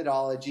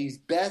methodologies,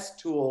 best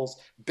tools,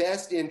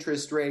 best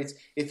interest rates.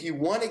 If you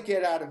want to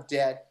get out of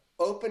debt,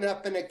 open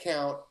up an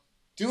account,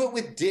 do it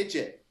with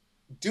Digit,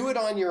 do it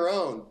on your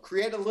own,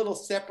 create a little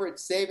separate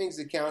savings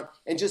account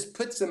and just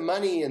put some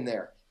money in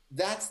there.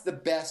 That's the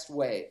best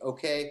way,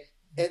 okay?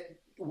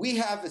 We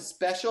have a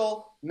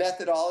special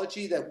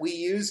methodology that we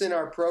use in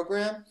our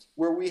program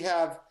where we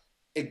have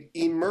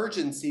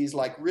emergencies,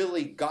 like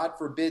really, God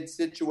forbid,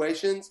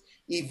 situations,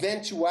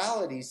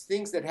 eventualities,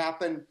 things that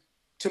happen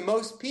to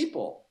most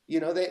people,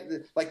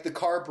 like the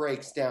car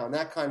breaks down,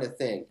 that kind of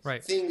thing.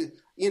 Right. Things,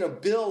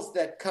 bills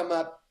that come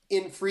up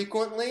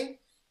infrequently.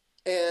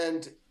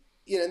 And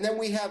then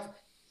we have,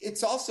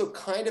 it's also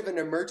kind of an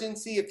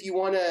emergency if you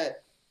want to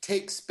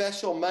take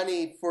special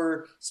money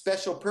for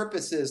special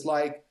purposes,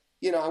 like,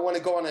 I want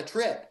to go on a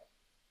trip.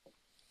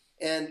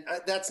 And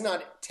that's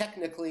not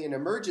technically an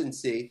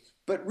emergency,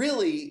 but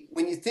really,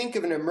 when you think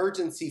of an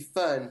emergency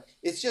fund,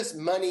 it's just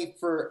money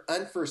for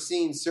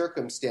unforeseen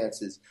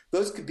circumstances.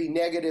 Those could be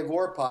negative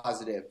or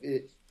positive.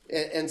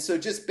 And so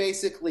just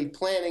basically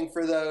planning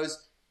for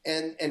those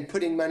and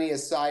putting money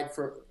aside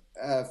for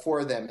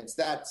them. It's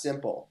that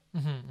simple.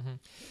 Mm-hmm, mm-hmm.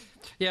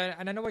 Yeah,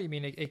 and I know what you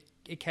mean.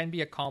 It can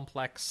be a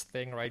complex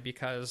thing, right?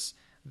 Because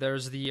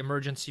there's the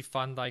emergency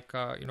fund, like,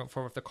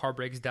 for if the car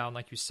breaks down,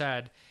 like you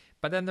said.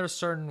 But then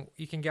there's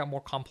you can get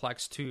more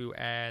complex too,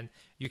 and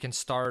you can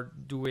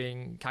start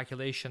doing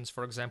calculations.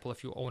 For example,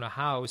 if you own a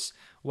house,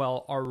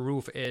 well, our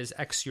roof is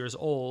X years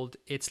old,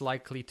 it's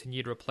likely to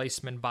need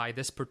replacement by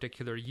this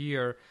particular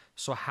year.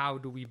 So how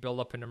do we build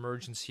up an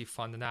emergency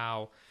fund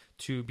now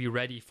to be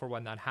ready for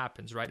when that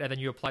happens, right? And then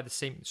you apply the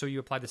same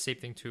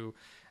thing to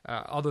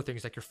other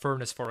things like your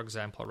furnace, for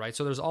example, right?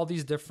 So there's all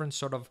these different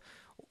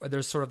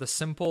there's sort of the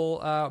simple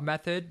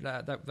method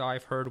that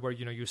I've heard where,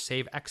 you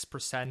save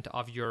X%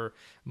 of your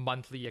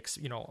monthly,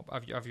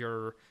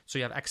 so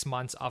you have X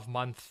months of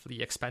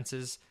monthly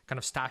expenses kind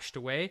of stashed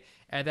away.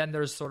 And then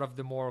there's sort of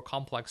the more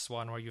complex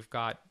one where you've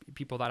got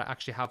people that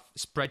actually have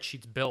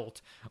spreadsheets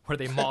built where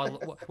they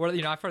model,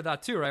 I've heard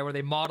that too, right? Where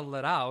they model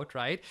it out,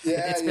 right?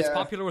 Yeah, it's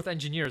popular with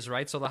engineers,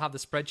 right? So they'll have the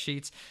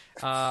spreadsheets,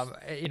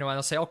 and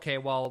they'll say, okay,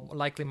 well,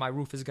 likely my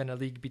roof is going to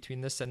leak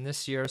between this and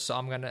this year. So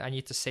I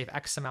need to save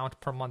X amount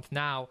per month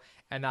now.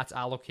 And that's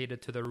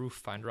allocated to the roof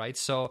fund, right?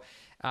 So,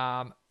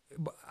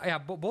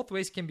 both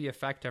ways can be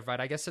effective, right?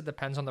 I guess it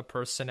depends on the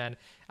person. And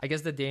I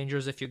guess the danger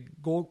is if you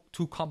go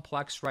too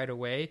complex right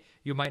away,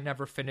 you might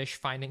never finish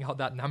finding out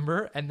that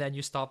number. And then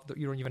you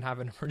don't even have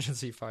an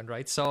emergency fund,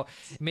 right? So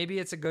maybe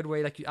it's a good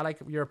way. I like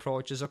your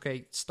approach is,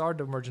 okay, start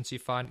the emergency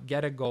fund,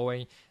 get it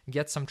going,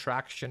 get some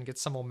traction, get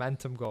some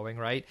momentum going,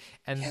 right?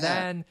 And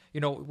then,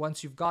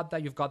 once you've got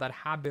that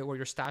habit where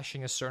you're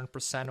stashing a certain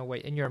percent away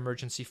in your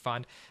emergency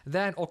fund,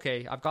 then,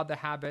 okay, I've got the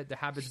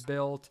habit's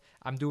built.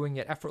 I'm doing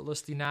it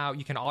effortlessly now.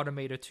 You can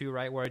automated too,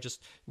 right? Where it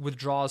just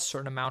withdraws a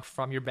certain amount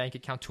from your bank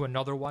account to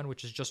another one,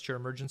 which is just your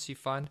emergency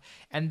fund.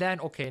 And then,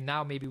 okay,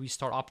 now maybe we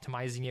start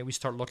optimizing it. We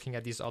start looking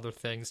at these other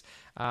things.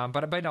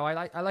 But no,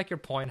 I like your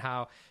point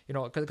how,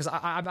 because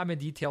I'm a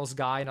details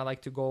guy and I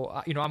like to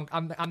go,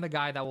 I'm the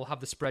guy that will have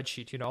the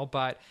spreadsheet,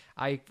 but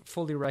I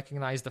fully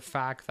recognize the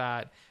fact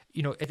that,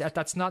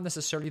 that's not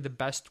necessarily the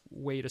best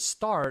way to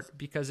start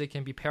because it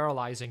can be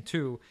paralyzing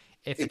too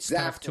if it's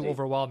kind of too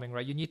overwhelming,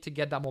 right? You need to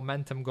get that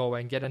momentum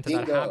going, get into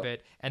that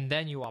habit, and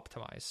then you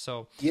optimize.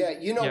 So yeah,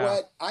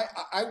 what?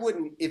 I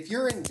wouldn't, if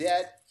you're in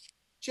debt,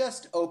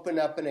 just open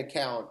up an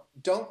account.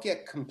 Don't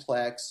get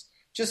complex.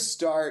 Just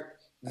start.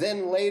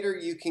 Then later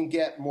you can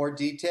get more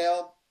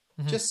detailed.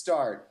 Just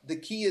start. The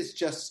key is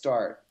just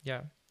start.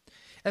 Yeah.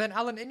 And then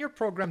Alan, in your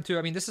program too,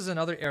 I mean, this is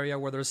another area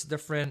where there's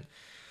different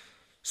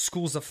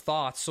schools of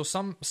thought. So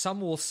some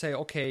will say,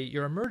 okay,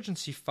 your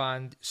emergency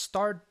fund,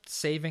 start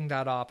saving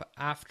that up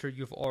after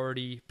you've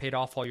already paid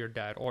off all your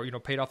debt, or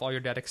paid off all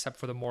your debt except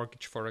for the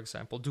mortgage, for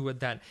example. Do it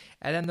then.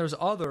 And then there's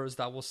others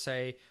that will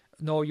say,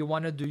 no, you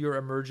want to do your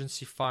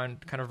emergency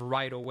fund kind of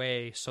right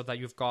away so that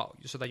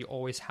you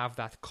always have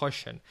that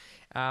cushion.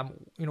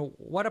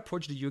 What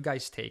approach do you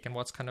guys take, and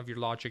what's kind of your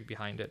logic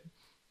behind it?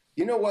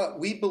 You know what?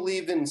 We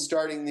believe in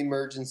starting the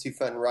emergency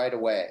fund right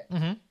away.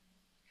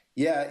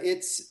 Yeah,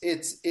 it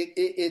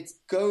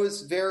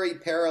goes very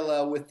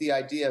parallel with the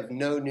idea of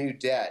no new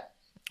debt.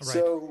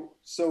 Right.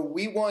 So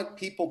we want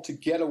people to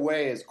get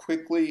away as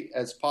quickly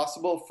as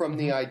possible from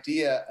the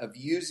idea of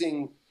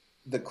using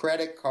the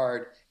credit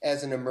card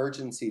as an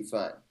emergency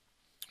fund.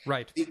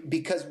 Right.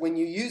 Because when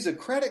you use a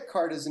credit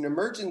card as an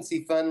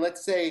emergency fund,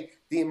 let's say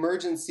the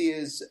emergency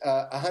is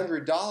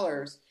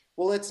 $100.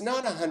 Well, it's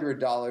not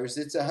 $100.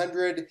 It's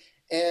 $100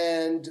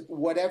 and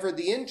whatever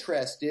the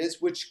interest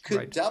is, which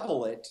could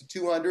double it to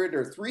 $200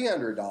 or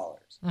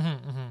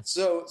 $300.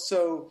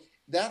 So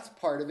that's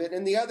part of it.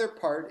 And the other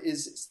part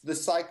is the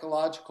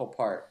psychological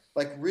part,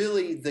 like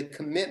really the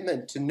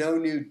commitment to no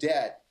new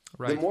debt.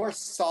 Right. The more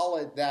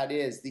solid that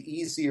is, the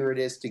easier it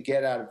is to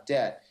get out of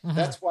debt.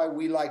 That's why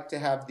we like to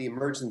have the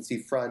emergency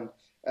fund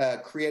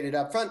created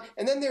up front.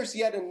 And then there's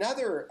yet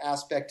another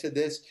aspect to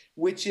this,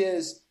 which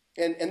is,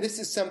 and this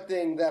is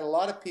something that a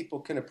lot of people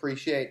can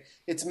appreciate,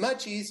 it's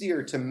much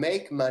easier to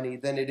make money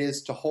than it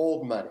is to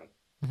hold money.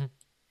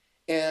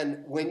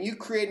 And when you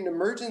create an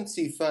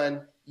emergency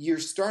fund, you're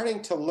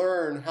starting to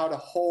learn how to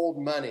hold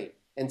money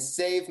and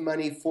save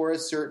money for a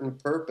certain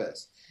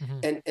purpose.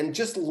 And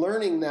just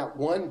learning that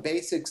one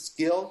basic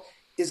skill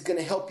is going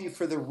to help you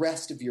for the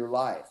rest of your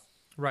life.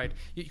 Right.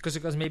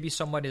 Because maybe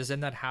someone is in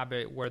that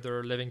habit where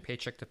they're living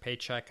paycheck to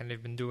paycheck and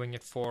they've been doing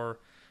it for a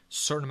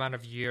certain amount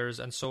of years.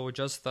 And so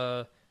just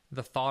the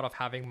thought of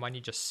having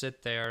money just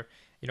sit there,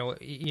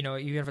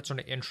 even if it's on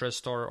an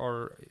interest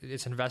or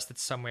it's invested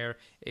somewhere,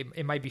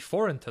 it might be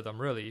foreign to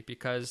them really,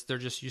 because they're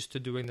just used to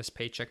doing this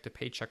paycheck to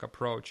paycheck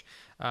approach.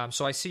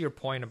 So I see your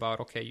point about,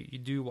 okay, you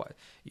do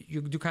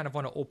kind of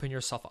want to open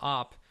yourself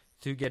up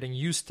to getting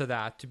used to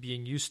that, to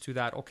being used to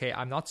that. Okay,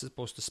 I'm not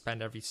supposed to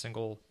spend every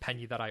single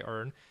penny that I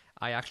earn.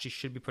 I actually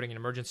should be putting in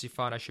an emergency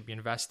fund. I should be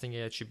investing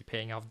it, should be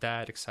paying off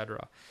debt,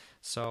 etc.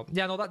 So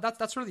yeah, no,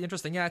 that's really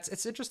interesting. Yeah,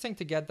 it's interesting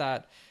to get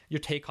your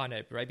take on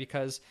it, right?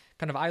 Because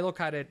kind of I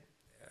look at it,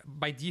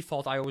 by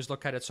default, I always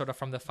look at it sort of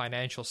from the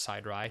financial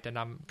side, right? And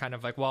I'm kind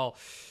of like, well,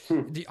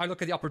 I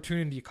look at the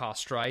opportunity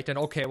cost, right? And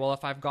okay, well,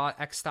 if I've got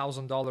X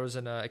 $1,000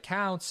 in an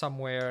account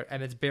somewhere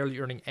and it's barely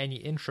earning any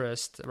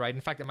interest, right?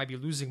 In fact, it might be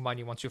losing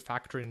money once you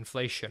factor in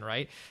inflation,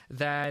 right?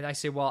 Then I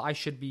say, well, I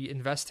should be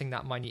investing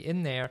that money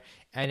in there.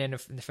 And then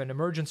if an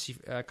emergency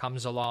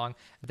comes along,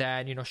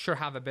 then, sure,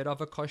 have a bit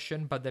of a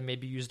cushion, but then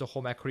maybe use the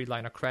home equity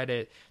line of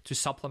credit to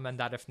supplement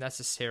that if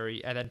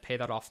necessary, and then pay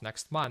that off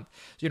next month.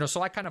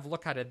 So I kind of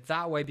look at it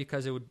that way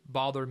because it would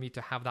bother me to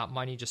have that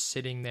money just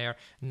sitting there,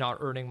 not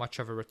earning much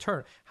of a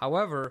return.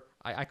 However,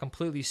 I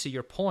completely see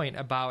your point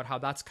about how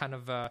that's kind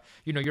of,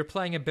 you're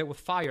playing a bit with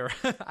fire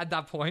at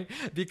that point,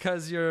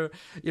 because so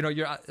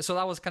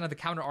that was kind of the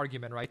counter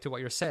argument, right, to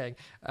what you're saying,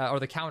 or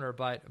the counter,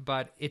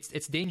 but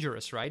it's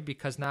dangerous, right?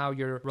 Because now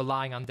you're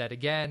relying on debt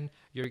again.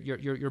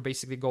 You're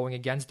basically going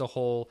against the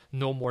whole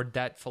no more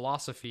debt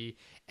philosophy.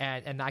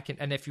 And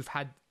if you've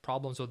had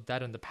problems with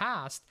debt in the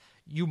past,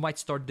 you might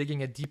start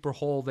digging a deeper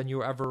hole than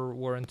you ever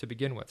were in to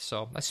begin with.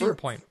 So I see your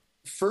point.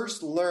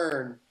 First,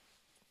 learn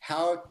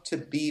how to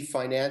be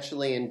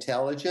financially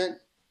intelligent,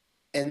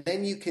 and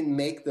then you can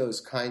make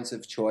those kinds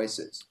of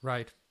choices.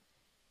 Right.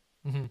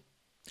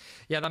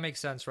 Yeah, that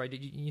makes sense, right?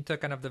 You need to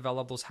kind of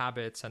develop those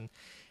habits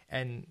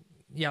and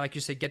yeah, like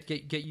you say, get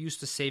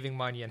used to saving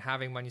money and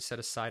having money set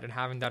aside and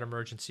having that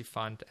emergency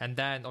fund. And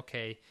then,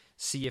 okay,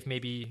 see if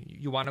maybe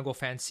you want to go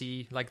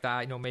fancy like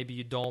that. Maybe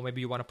you don't.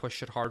 Maybe you want to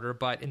push it harder.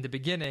 But in the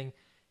beginning,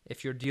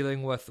 if you're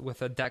dealing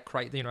with a debt,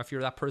 if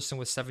you're that person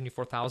with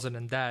 $74,000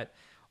 in debt,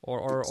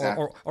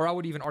 or I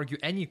would even argue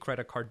any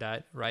credit card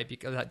debt, right?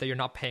 Because that you're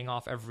not paying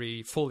off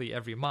fully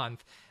every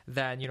month,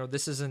 then,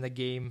 this isn't a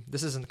game.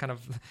 This isn't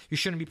you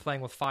shouldn't be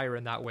playing with fire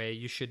in that way.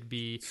 You should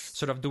be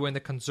sort of doing the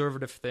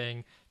conservative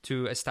thing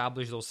to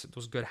establish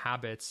those good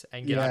habits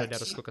and get out of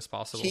debt as quick as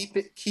possible.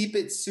 Keep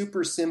it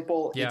super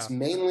simple. Yeah. It's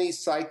mainly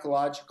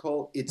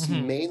psychological. It's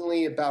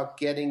mainly about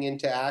getting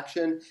into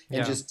action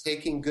and just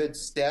taking good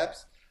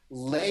steps.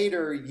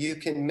 Later, you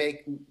can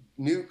make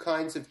new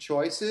kinds of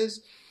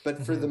choices,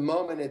 but for the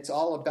moment, it's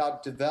all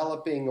about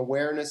developing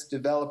awareness,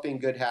 developing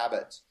good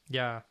habits.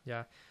 Yeah.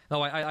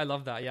 No, I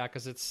love that. Yeah,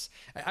 because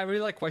I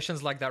really like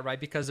questions like that, right?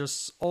 Because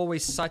there's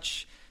always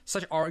such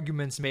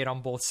arguments made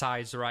on both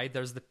sides, right?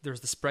 There's the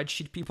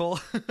spreadsheet people,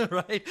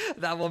 right?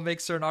 That will make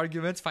certain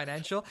arguments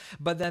financial,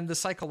 but then the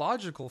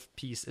psychological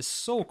piece is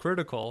so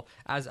critical,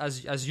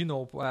 as you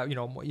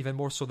know, even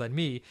more so than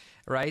me,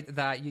 right?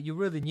 That you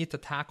really need to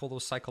tackle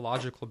those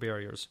psychological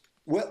barriers.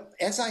 Well,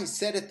 as I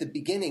said at the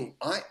beginning,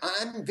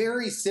 I'm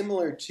very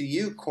similar to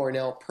you,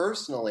 Cornell,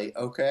 personally.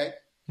 Okay,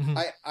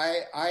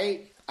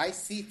 I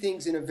see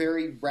things in a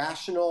very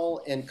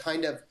rational and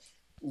kind of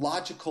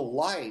logical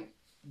light.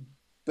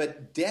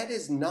 But debt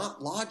is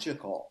not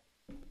logical.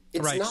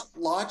 It's not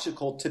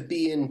logical to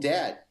be in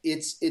debt.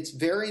 It's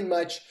very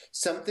much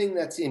something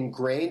that's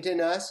ingrained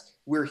in us.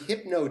 We're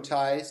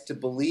hypnotized to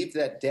believe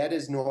that debt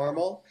is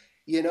normal.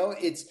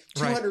 It's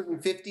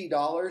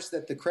 $250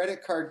 that the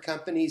credit card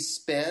companies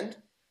spend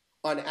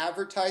on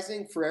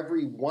advertising for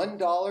every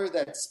 $1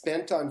 that's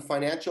spent on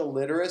financial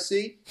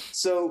literacy.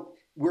 So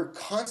we're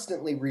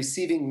constantly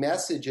receiving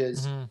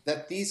messages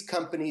that these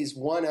companies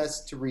want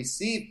us to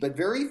receive, but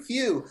very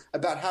few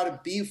about how to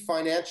be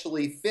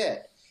financially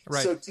fit.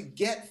 Right. So to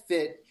get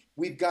fit,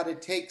 we've got to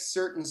take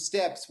certain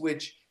steps,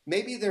 which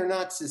maybe they're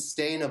not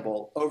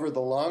sustainable over the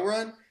long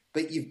run,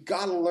 but you've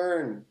got to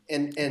learn.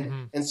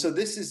 And so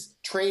this is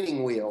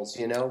training wheels,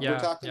 we're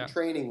talking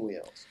training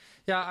wheels.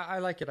 Yeah, I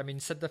like it. I mean,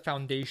 set the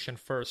foundation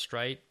first,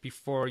 right?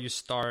 Before you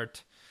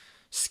start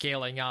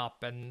scaling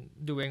up and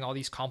doing all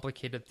these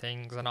complicated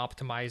things and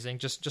optimizing,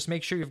 just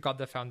make sure you've got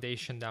the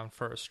foundation down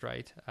first,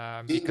 right?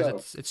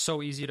 Because it's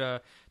so easy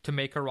to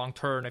make a wrong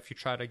turn if you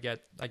try to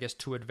get, I guess,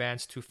 too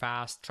advanced too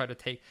fast, try to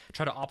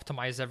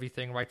optimize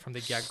everything right from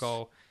the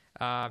get-go.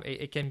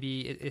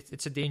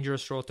 It's a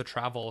dangerous road to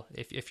travel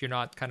if you're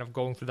not kind of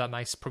going through that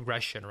nice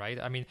progression, right?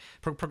 I mean,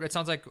 it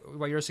sounds like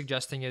what you're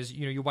suggesting is,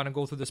 you want to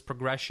go through this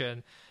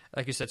progression,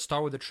 like you said,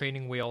 start with the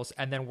training wheels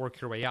and then work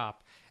your way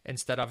up,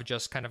 instead of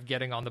just kind of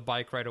getting on the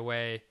bike right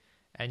away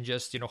and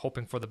just,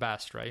 hoping for the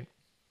best, right?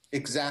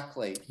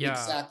 Exactly. Yeah.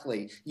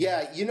 Exactly.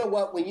 Yeah. You know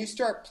what? When you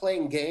start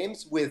playing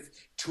games with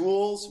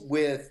tools,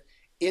 with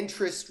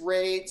interest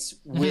rates,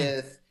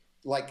 with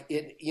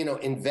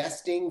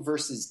investing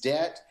versus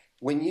debt,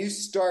 when you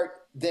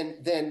start,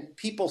 then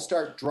people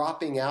start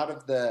dropping out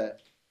of the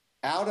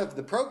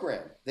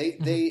program.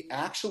 They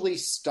actually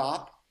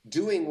stop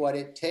doing what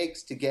it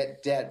takes to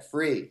get debt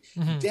free.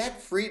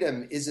 Debt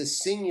freedom is a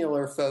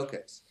singular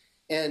focus,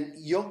 and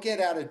you'll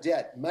get out of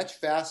debt much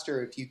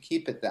faster if you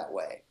keep it that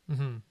way.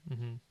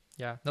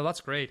 Yeah, no,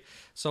 that's great.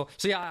 So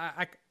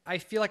yeah, I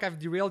feel like I've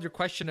derailed your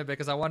question a bit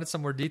because I wanted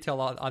some more detail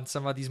on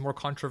some of these more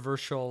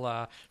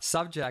controversial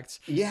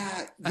subjects.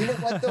 Yeah, you know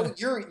what though,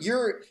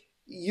 you're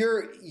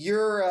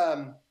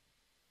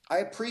I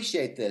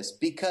appreciate this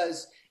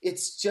because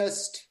it's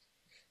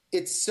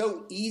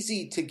so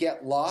easy to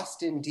get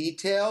lost in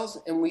details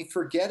and we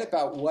forget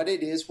about what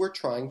it is we're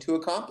trying to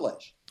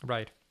accomplish.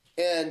 Right.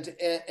 And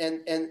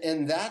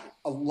that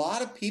a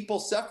lot of people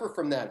suffer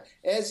from that.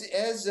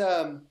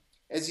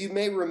 As you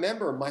may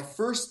remember, my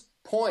first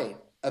point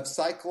of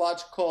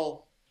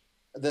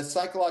the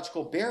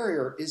psychological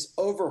barrier is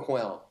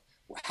overwhelm.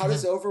 How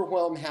does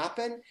overwhelm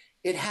happen?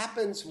 It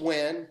happens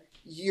when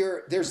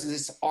there's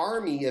this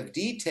army of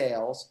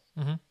details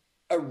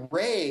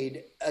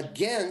arrayed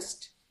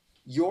against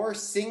your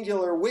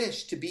singular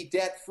wish to be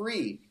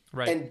debt-free.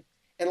 Right.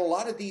 And a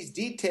lot of these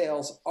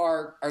details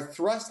are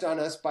thrust on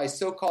us by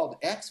so-called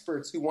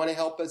experts who want to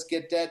help us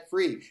get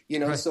debt-free.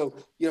 Right. So,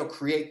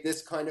 create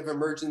this kind of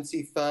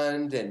emergency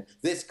fund and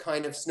this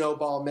kind of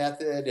snowball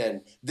method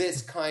and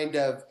this kind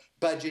of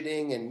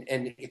budgeting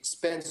and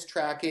expense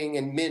tracking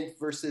and Mint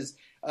versus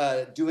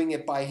doing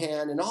it by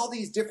hand and all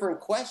these different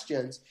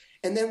questions.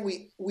 And then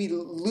we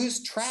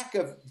lose track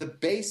of the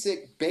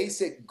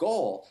basic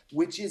goal,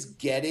 which is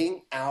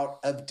getting out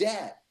of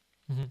debt.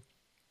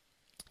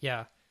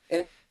 Yeah.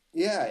 And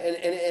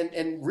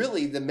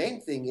really the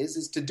main thing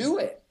is to do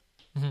it.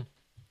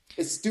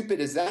 As stupid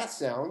as that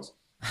sounds.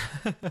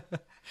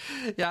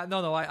 Yeah,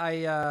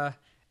 no,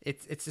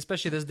 it's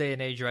especially this day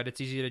and age, right? It's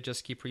easy to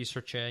just keep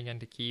researching and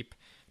to keep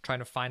trying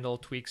to find little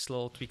tweaks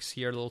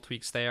here, little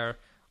tweaks there,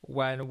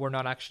 when we're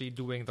not actually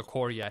doing the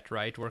core yet,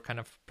 right? We're kind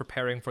of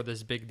preparing for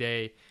this big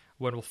day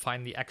when we'll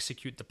finally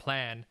execute the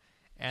plan,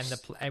 and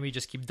we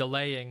just keep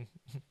delaying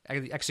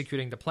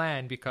executing the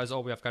plan because,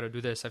 I've got to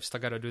do this, I've still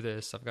got to do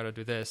this, I've got to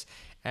do this,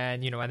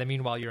 and and then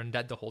meanwhile you're in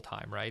debt the whole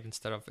time, right?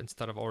 Instead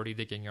of already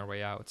digging your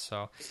way out.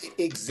 So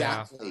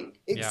exactly.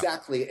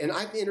 And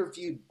I've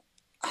interviewed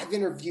I've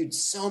interviewed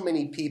so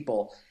many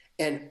people,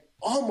 and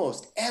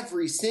almost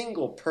every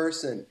single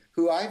person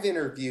who I've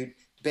interviewed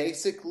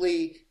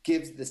basically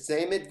gives the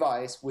same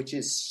advice, which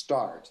is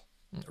start.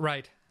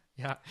 Right.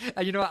 Yeah.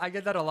 And I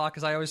get that a lot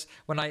because I always,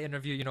 when I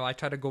interview, I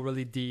try to go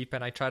really deep,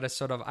 and I try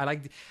to I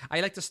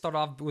like to start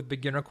off with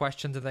beginner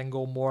questions and then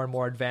go more and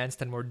more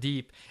advanced and more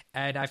deep.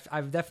 And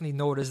I've definitely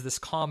noticed this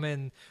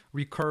common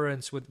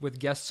recurrence with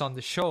guests on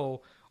the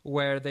show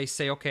where they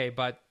say, okay,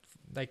 but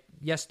like,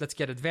 yes, let's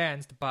get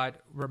advanced,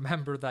 but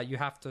remember that you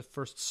have to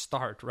first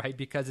start, right?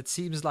 Because it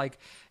seems like,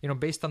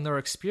 based on their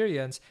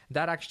experience,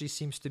 that actually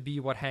seems to be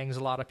what hangs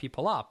a lot of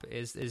people up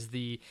is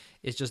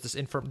just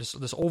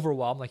this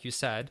overwhelm, like you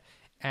said,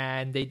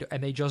 and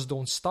they just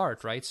don't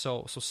start, right?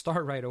 So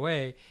start right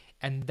away,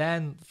 and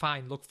then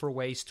look for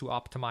ways to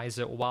optimize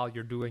it while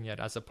you're doing it,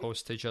 as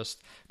opposed to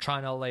just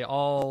trying to lay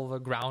all the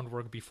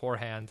groundwork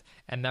beforehand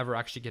and never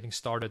actually getting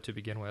started to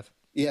begin with.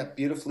 Yeah,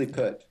 beautifully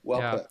put.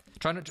 Well put.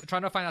 Trying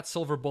to find that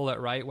silver bullet,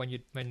 right? When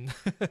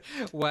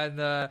when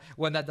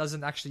that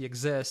doesn't actually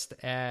exist,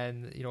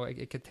 and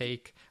it could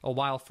take a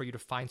while for you to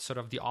find sort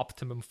of the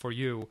optimum for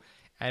you.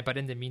 But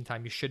in the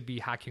meantime, you should be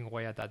hacking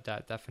away at that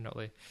debt,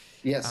 definitely.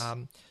 Yes.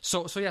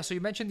 So you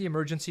mentioned the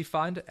emergency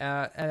fund,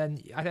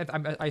 and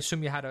I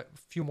assume you had a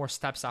few more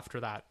steps after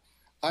that.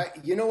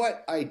 You know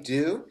what? I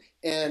do.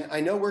 And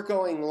I know we're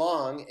going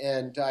long,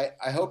 and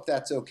I hope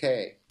that's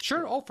okay.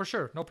 Sure. Oh, for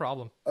sure. No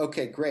problem.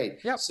 Okay,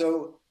 great. Yep.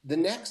 So the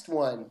next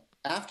one,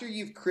 after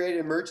you've created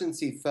an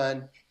emergency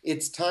fund,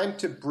 it's time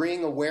to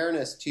bring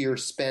awareness to your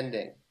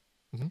spending.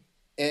 Mm-hmm.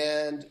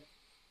 And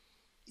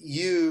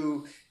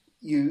you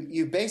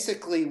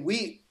basically,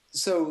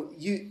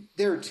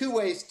 there are two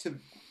ways to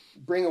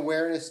bring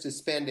awareness to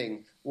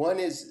spending. One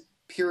is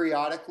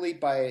periodically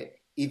by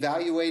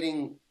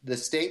evaluating the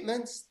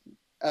statements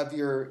of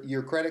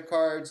your credit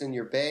cards and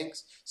your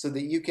banks so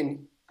that you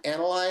can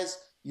analyze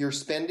your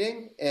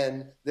spending.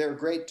 And there are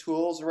great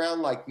tools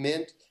around like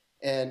Mint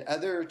and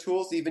other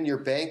tools. Even your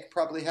bank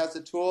probably has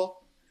a tool.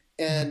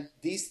 And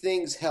these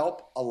things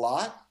help a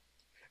lot.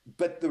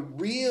 But the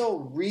real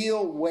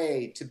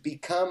way to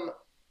become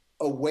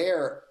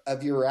aware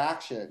of your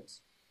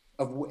actions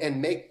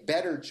and make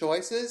better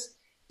choices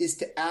is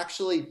to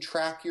actually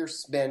track your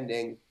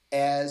spending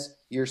as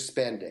you're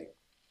spending.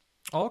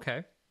 Oh,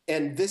 okay.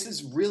 And this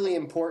is really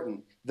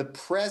important. The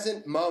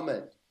present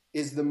moment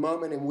is the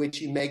moment in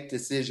which you make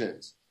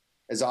decisions,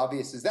 as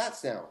obvious as that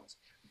sounds.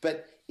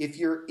 But if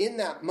you're in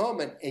that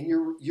moment and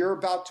you're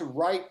about to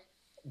write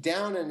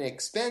down an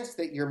expense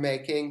that you're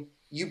making,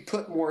 you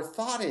put more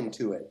thought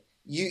into it.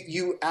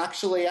 You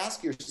actually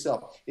ask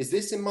yourself, is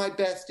this in my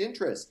best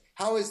interest?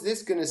 How is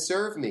this going to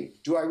serve me?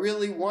 Do I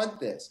really want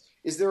this?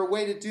 Is there a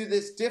way to do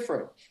this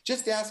different?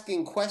 Just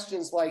asking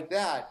questions like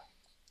that.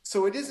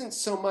 So it isn't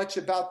so much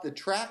about the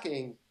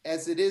tracking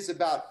as it is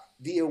about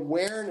the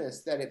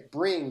awareness that it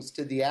brings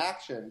to the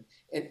action.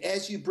 And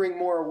as you bring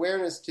more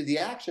awareness to the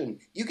action,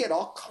 you get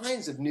all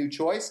kinds of new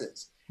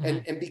choices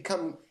and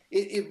become,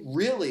 it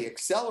really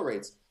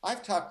accelerates.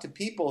 I've talked to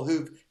people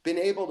who've been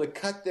able to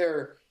cut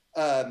their,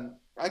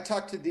 I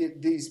talked to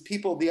these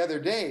people the other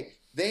day,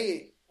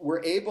 they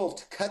were able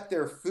to cut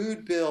their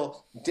food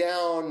bill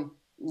down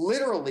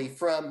literally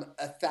from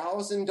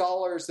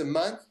 $1,000 a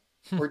month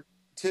or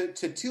to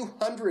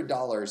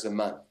 $200 a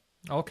month.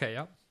 Okay,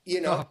 yeah.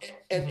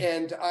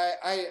 And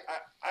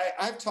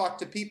I've talked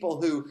to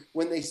people who,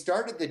 when they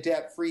started the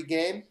debt-free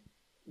game,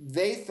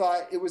 they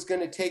thought it was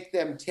going to take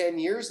them 10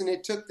 years, and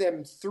it took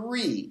them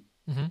 3.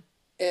 Mm-hmm.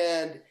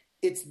 And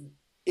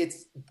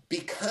it's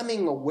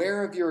becoming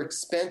aware of your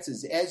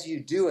expenses as you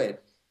do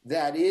it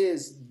that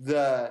is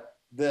the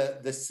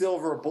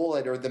silver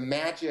bullet or the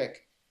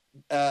magic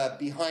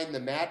behind the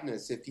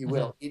madness, if you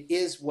will. Mm-hmm. It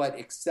is what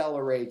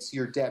accelerates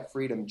your debt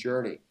freedom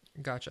journey.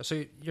 Gotcha.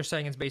 So you're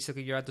saying it's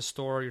basically you're at the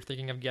store, you're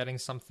thinking of getting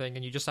something,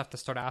 and you just have to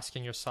start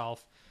asking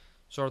yourself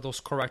sort of those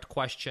correct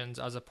questions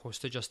as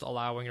opposed to just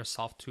allowing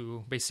yourself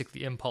to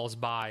basically impulse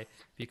buy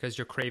because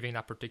you're craving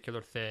that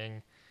particular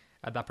thing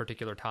at that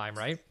particular time,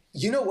 right?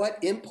 You know what?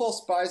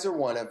 Impulse buys are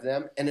one of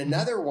them, and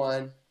another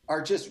one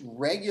are just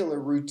regular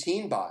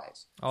routine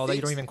buys. Oh, that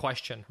you don't even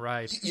question,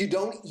 right? You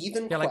don't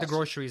even question. Like the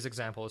groceries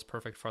example is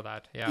perfect for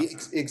that. Yeah,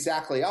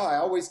 exactly. Oh, I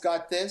always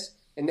got this,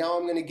 and now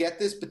I'm going to get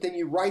this. But then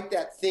you write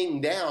that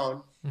thing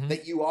down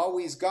that you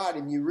always got,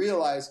 and you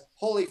realize,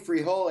 holy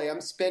free holy,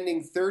 I'm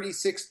spending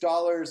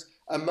 $36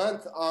 a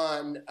month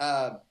on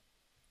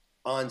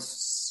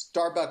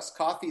Starbucks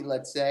coffee,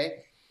 let's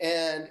say.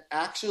 And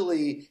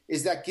actually,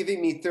 is that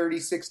giving me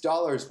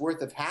 $36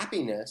 worth of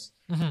happiness?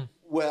 Mm-hmm.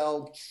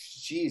 Well,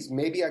 geez,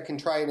 maybe I can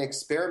try an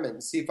experiment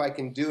and see if I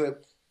can do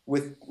it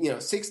with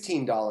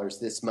 $16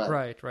 this month.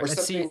 Right. And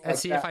see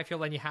if I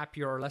feel any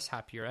happier or less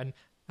happier. And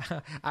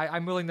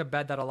I'm willing to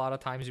bet that a lot of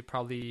times you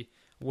probably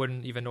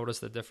wouldn't even notice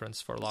the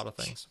difference for a lot of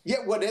things.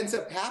 Yeah, what ends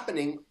up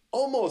happening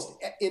almost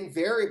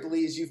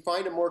invariably is you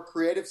find a more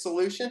creative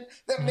solution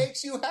that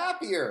makes you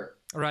happier.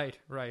 Right.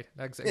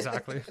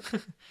 Exactly.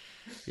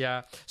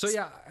 Yeah. So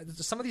yeah,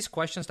 some of these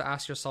questions to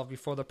ask yourself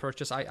before the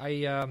purchase,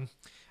 I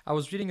I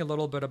was reading a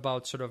little bit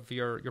about sort of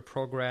your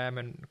program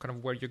and kind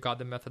of where you got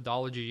the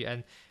methodology,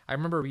 and I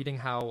remember reading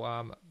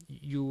how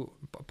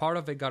part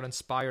of it got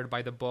inspired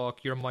by the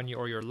book Your Money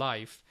or Your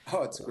Life.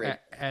 Oh, it's great.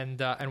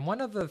 And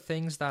one of the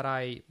things that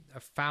I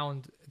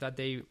found that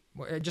they,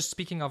 just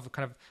speaking of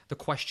kind of the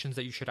questions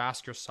that you should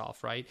ask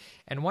yourself, right?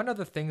 And one of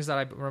the things that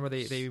I remember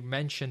they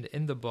mentioned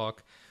in the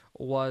book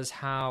was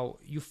how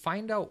you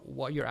find out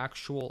what your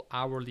actual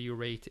hourly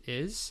rate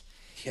is.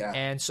 Yeah.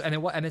 And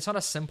it's not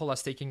as simple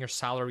as taking your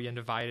salary and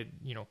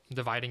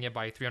dividing it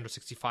by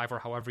 365 or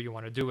however you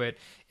want to do it.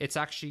 It's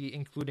actually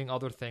including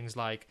other things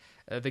like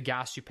the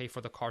gas you pay for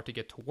the car to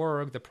get to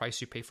work, the price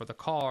you pay for the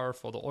car,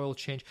 for the oil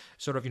change,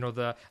 sort of,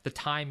 the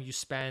time you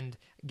spend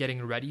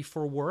getting ready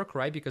for work,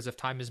 right? Because if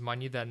time is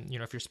money, then,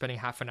 if you're spending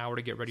half an hour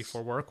to get ready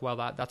for work, well,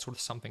 that's worth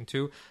something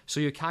too. So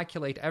you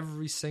calculate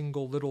every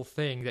single little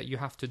thing that you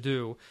have to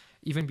do,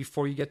 even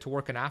before you get to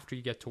work and after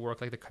you get to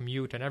work, like the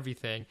commute and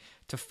everything,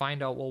 to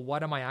find out, well,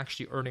 what am I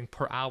actually earning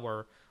per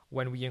hour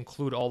when we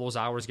include all those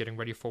hours getting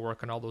ready for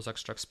work and all those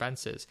extra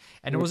expenses.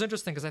 And it was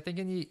interesting because I think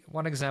in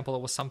one example,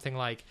 it was something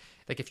like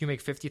if you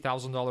make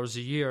 $50,000 a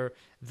year,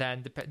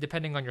 then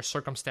depending on your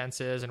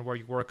circumstances and where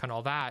you work and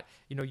all that,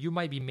 you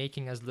might be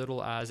making as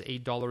little as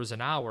 $8 an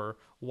hour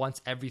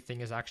once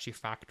everything is actually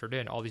factored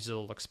in, all these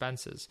little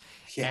expenses.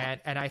 Yeah.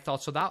 And I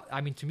thought, so that,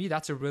 to me,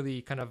 that's a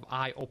really kind of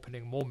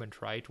eye-opening moment,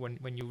 right?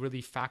 When you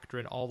really factor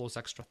in all those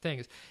extra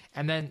things.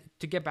 And then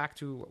to get back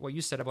to what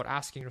you said about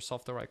asking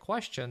yourself the right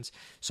questions.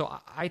 So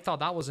I thought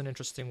that was an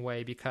interesting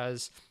way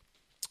because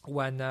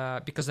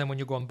then when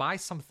you go and buy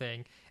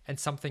something and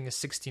something is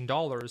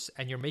 $16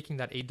 and you're making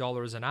that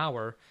 $8 an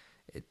hour,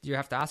 you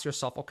have to ask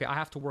yourself, okay, I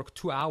have to work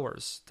 2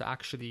 hours to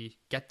actually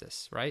get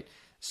this, right?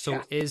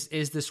 So is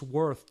this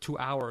worth 2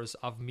 hours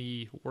of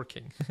me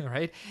working,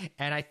 right?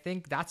 And I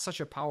think that's such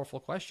a powerful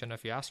question.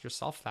 If you ask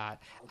yourself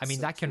that,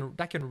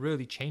 that can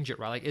really change it,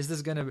 right? Like, is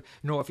this going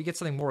to, if you get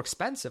something more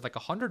expensive, like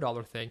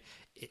 $100 thing,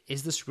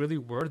 is this really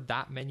worth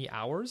that many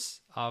hours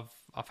of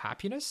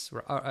happiness?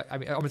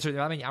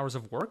 That many hours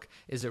of work?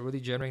 Is it really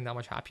generating that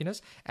much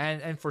happiness?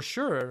 And for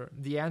sure,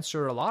 the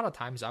answer a lot of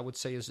times I would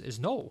say is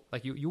no.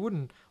 Like you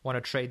wouldn't want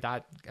to trade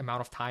that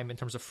amount of time in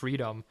terms of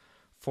freedom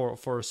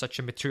for such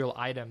a material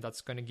item that's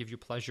going to give you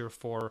pleasure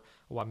for,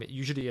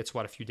 usually it's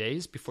a few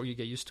days before you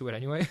get used to it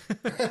anyway.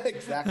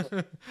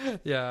 Exactly.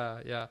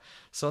 Yeah.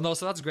 So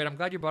that's great. I'm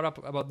glad you brought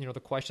up about, the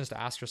questions to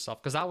ask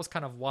yourself, because that was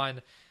kind of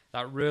one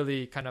that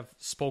really kind of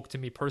spoke to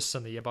me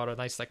personally about a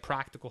nice, like,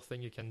 practical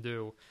thing you can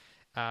do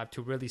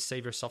to really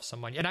save yourself some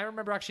money. And I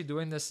remember actually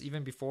doing this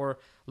even before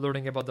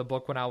learning about the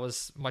book when I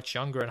was much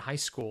younger in high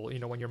school,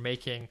 when you're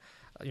making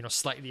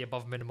slightly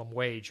above minimum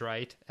wage,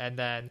 right? And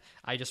then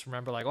I just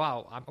remember like,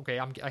 wow,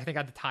 I think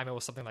at the time it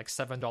was something like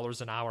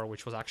 $7 an hour,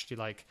 which was actually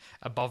like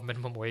above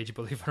minimum wage,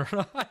 believe it or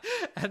not.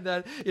 And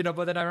then,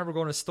 but then I remember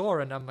going to a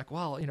store and I'm like,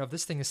 well, if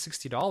this thing is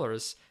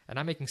 $60 and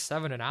I'm making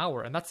 $7 an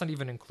hour, and that's not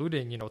even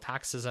including,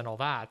 taxes and all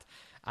that.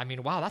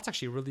 Wow, that's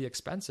actually really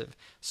expensive.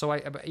 So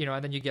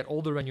and then you get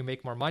older and you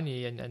make more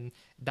money and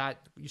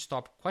that you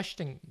stop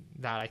questioning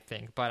that, I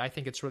think. But I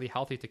think it's really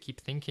healthy to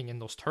keep thinking in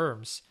those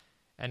terms,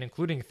 and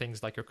including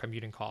things like your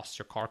commuting costs,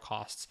 your car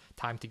costs,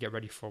 time to get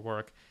ready for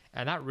work.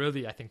 And that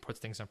really, I think, puts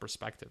things in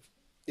perspective.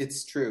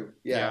 It's true.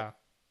 Yeah.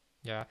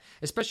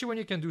 Especially when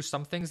you can do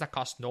some things that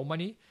cost no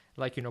money,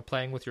 like,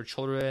 playing with your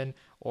children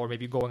or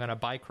maybe going on a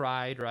bike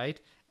ride, right?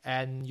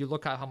 And you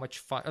look at how much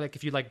fun, like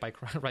if you like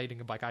riding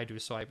a bike, I do,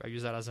 so I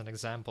use that as an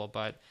example.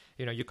 But,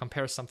 you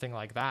compare something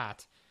like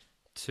that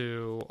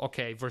to,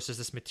 versus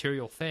this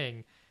material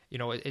thing,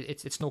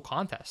 it's no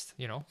contest,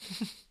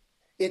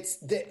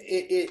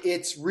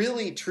 It's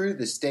really true,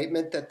 the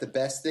statement that the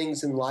best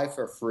things in life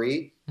are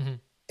free. Mm-hmm.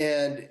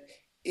 And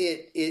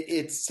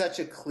it's such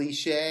a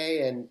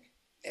cliche. And,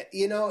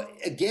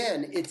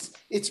 again,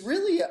 it's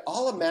really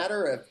all a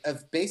matter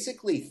of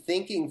basically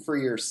thinking for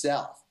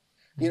yourself.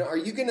 Are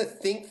you going to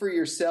think for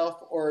yourself,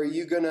 or are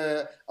you going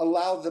to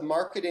allow the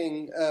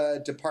marketing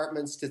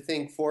departments to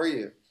think for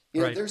you?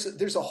 Right.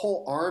 There's a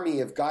whole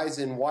army of guys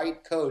in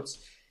white coats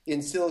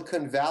in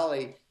Silicon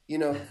Valley,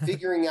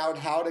 figuring out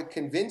how to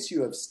convince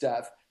you of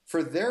stuff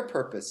for their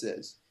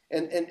purposes.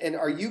 And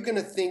are you going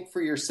to think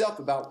for yourself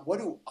about, what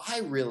do I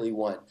really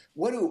want?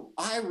 What do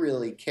I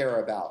really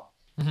care about?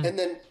 Mm-hmm. And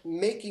then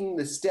making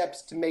the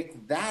steps to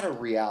make that a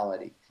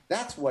reality.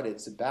 That's what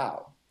it's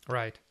about.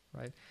 Right.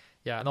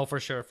 Yeah, no, for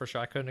sure.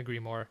 I couldn't agree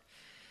more.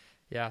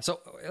 Yeah. So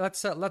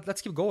let's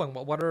keep going.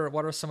 What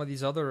are some of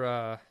these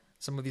other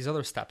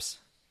steps?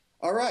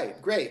 All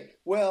right, great.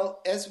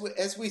 Well, as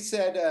we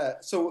said,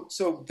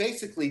 so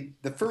basically,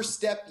 the first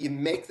step, you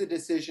make the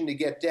decision to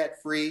get debt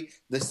free.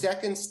 The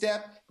second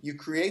step, you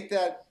create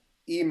that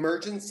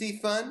emergency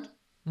fund.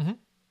 Mm-hmm.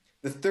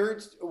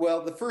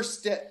 The first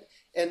step,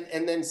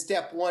 and then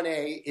step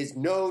 1A is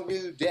no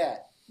new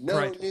debt,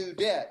 new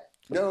debt,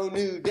 no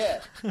new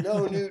debt,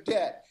 no new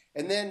debt.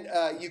 And then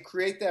you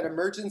create that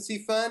emergency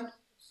fund,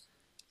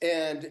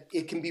 and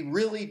it can be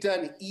really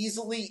done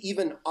easily,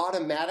 even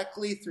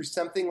automatically, through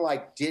something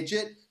like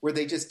Digit, where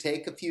they just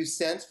take a few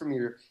cents from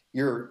your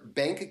your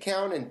bank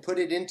account and put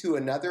it into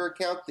another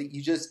account that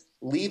you just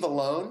leave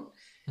alone.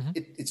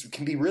 It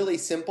can be really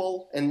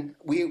simple, and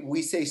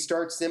we say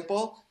start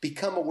simple.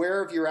 Become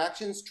aware of your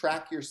actions,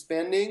 track your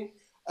spending,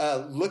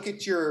 look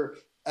at your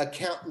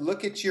account,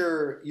 look at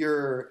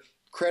your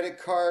credit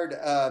card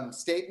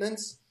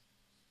statements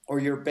or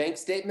your bank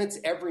statements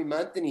every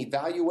month, and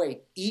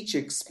evaluate each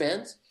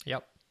expense.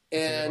 Yep.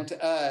 And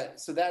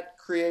so that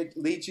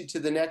leads you to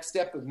the next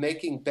step of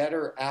making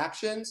better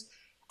actions.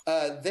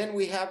 Then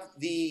we have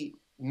the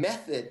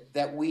method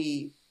that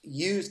we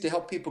use to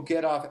help people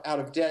get out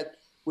of debt,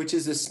 which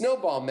is a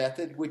snowball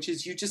method, which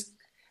is you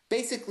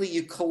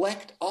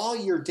collect all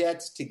your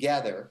debts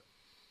together,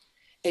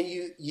 and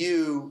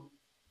you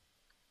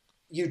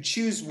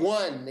choose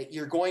one that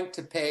you're going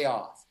to pay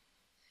off.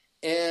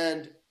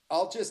 And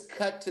I'll just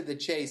cut to the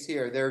chase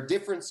here. There are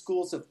different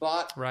schools of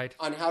thought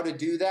on how to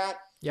do that.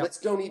 Yep. Let's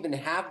don't even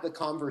have the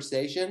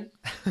conversation.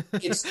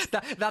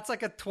 That's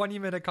like a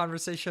 20-minute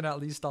conversation at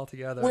least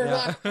altogether. We're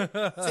not.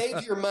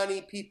 Save your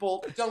money,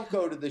 people. Don't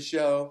go to the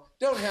show.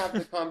 Don't have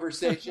the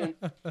conversation.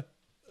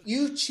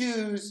 You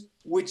choose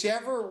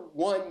whichever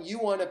one you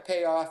want to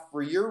pay off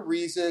for your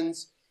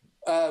reasons.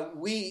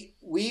 We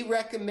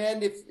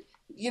recommend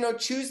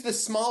choose the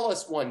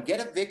smallest one. Get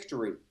a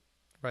victory.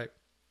 Right.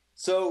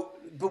 So,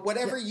 but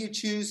whatever you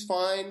choose,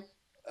 fine.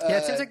 Yeah,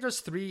 it seems like there's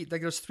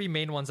three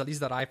main ones, at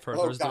least that I've heard.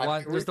 There's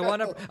the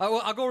one.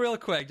 I'll go real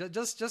quick,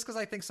 just because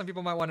I think some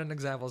people might want an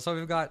example. So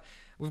we've got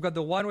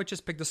the one which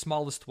is pick the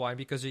smallest one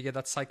because you get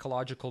that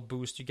psychological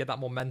boost, you get that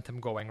momentum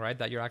going, right?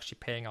 That you're actually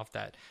paying off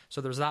debt.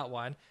 So there's that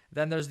one.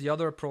 Then there's the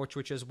other approach,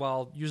 which is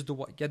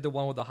get the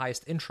one with the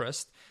highest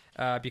interest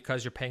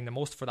because you're paying the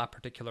most for that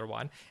particular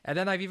one. And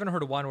then I've even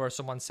heard one where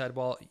someone said,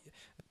 well,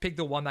 pick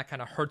the one that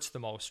kind of hurts the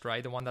most,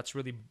 right? The one that's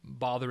really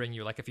bothering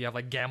you, like if you have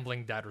like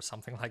gambling debt or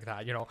something like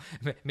that,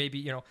 maybe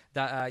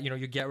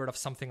you get rid of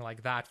something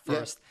like that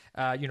first,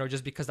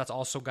 just because that's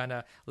also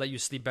gonna let you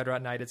sleep better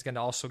at night. It's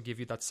gonna also give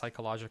you that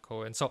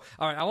psychological. And so,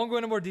 all right, I won't go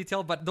into more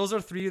detail, but those are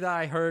three that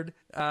I heard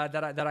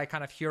that I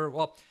kind of hear.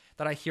 Well,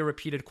 that I hear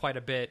repeated quite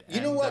a bit.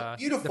 You know what?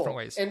 Beautiful. Different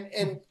ways. And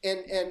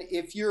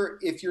if you're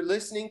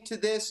listening to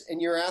this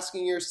and you're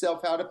asking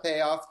yourself how to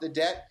pay off the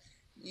debt,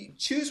 you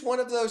choose one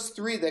of those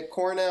three that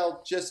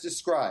Cornell just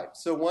described.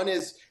 So one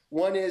is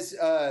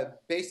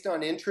based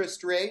on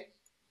interest rate.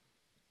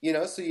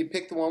 So you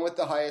pick the one with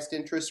the highest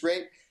interest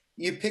rate.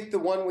 You pick the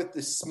one with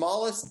the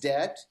smallest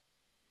debt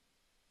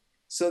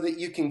so that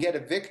you can get a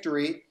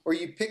victory, or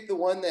you pick the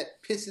one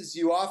that pisses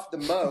you off the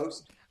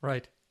most.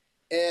 Right.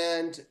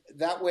 And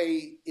that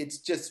way it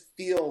just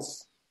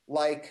feels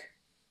like,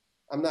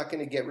 I'm not going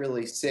to get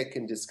really sick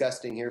and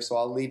disgusting here, so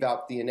I'll leave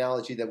out the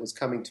analogy that was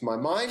coming to my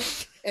mind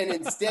and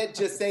instead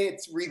just say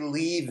it's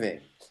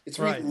relieving. It's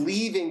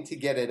relieving to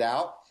get it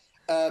out.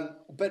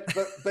 But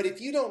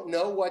if you don't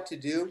know what to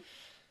do,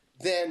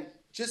 then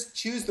just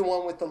choose the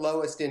one with the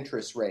lowest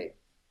interest rate.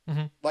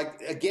 Mm-hmm.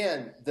 Like,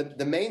 again,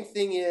 the main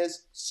thing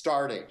is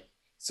starting.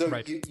 So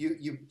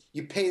you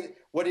pay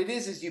 – what it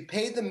is you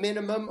pay the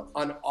minimum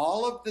on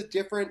all of the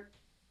different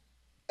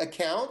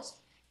accounts,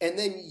 and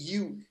then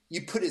you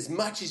put as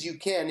much as you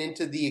can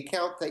into the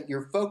account that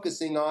you're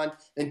focusing on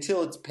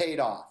until it's paid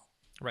off.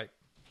 Right.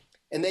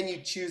 And then you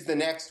choose the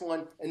next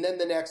one, and then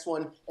the next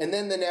one, and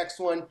then the next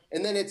one,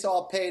 and then it's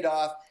all paid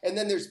off, and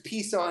then there's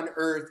peace on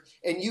earth,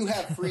 and you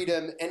have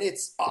freedom, and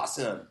it's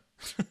awesome.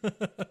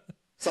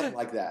 Something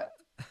like that.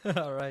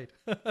 All right.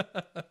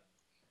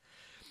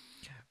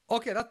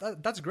 Okay,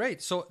 that's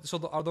great. So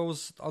are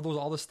those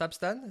all the steps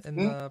then?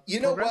 You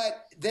know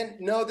what? Then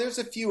no, there's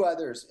a few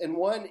others, and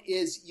one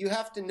is you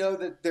have to know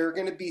that there are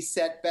going to be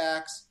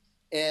setbacks,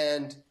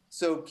 and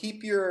so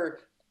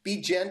be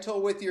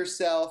gentle with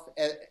yourself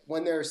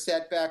when there are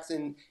setbacks,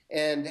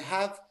 and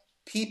have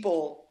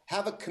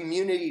a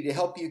community to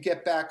help you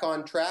get back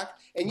on track,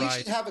 and you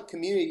should have a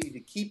community to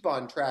keep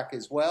on track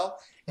as well,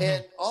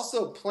 and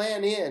also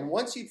plan in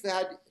once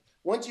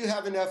you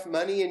have enough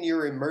money in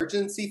your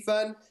emergency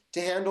fund to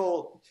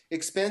handle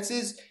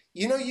expenses,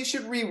 you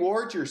should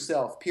reward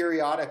yourself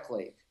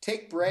periodically.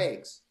 Take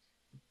breaks.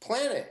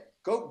 Plan it.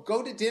 Go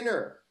to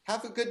dinner.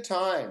 Have a good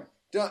time.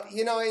 Don't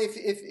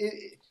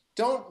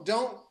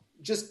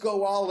just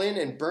go all in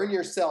and burn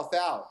yourself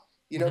out.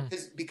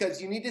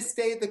 Because you need to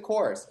stay the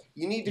course.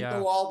 You need to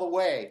go all the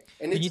way.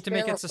 And you need to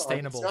make it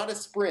sustainable. It's not a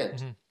sprint.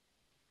 Mm-hmm.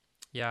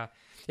 Yeah.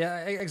 Yeah,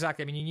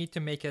 exactly. I mean, you need to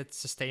make it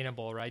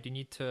sustainable, right?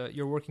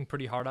 You're working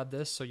pretty hard at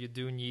this, so you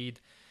do need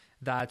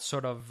that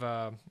sort of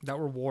that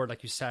reward,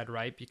 like you said,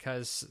 right?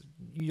 Because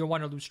you don't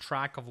want to lose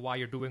track of why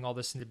you're doing all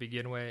this in the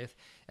begin with,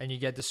 and you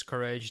get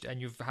discouraged, and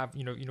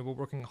we're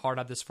working hard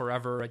at this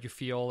forever, and you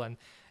feel, and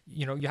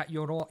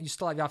you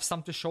still have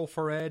some to show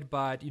for it,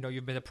 but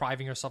you've been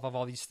depriving yourself of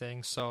all these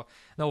things. So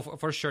no,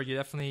 for sure, you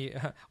definitely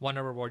want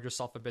to reward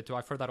yourself a bit too.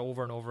 I've heard that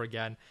over and over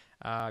again,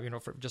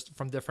 just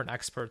from different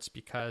experts,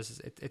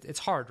 because it's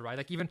hard, right?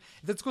 Like, even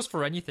this goes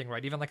for anything,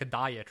 right? Even like a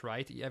diet,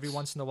 right? Every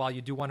once in a while,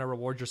 you do want to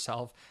reward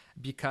yourself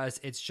because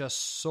it's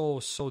just so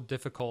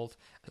difficult.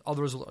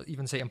 Others will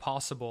even say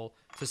impossible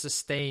to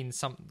sustain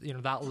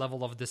that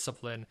level of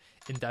discipline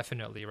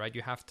indefinitely, right?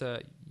 You have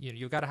to,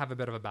 you got to have a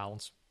bit of a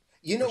balance.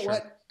 You know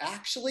what?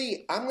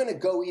 Actually, I'm going to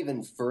go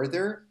even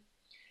further,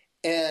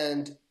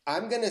 and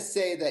I'm going to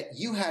say that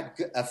you had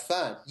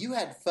fun. You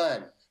had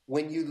fun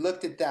when you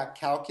looked at that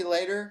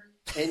calculator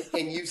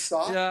and you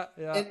saw.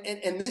 Yeah.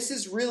 And this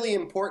is really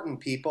important,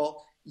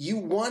 people. You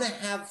want to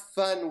have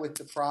fun with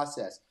the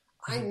process.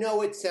 I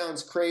know it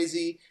sounds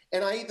crazy,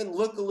 and I even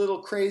look a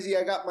little crazy.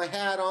 I got my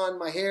hat on,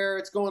 my hair,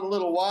 it's going a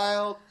little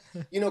wild.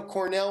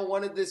 Cornell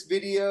wanted this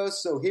video,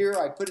 so here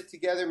I put it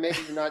together. Maybe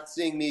you're not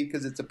seeing me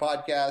because it's a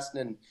podcast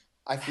and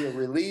I feel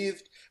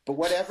relieved, but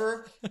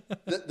whatever.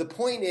 The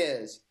point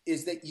is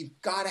that you've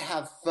got to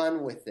have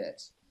fun with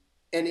this.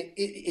 And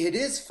it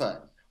is fun.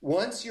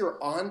 Once you're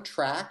on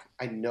track,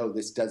 I know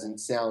this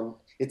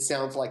it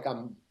sounds like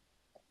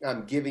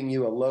I'm giving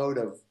you a load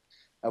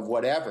of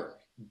whatever,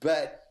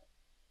 but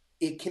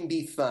it can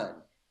be fun.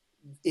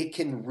 It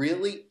can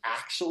really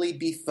actually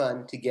be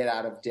fun to get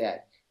out of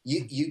debt.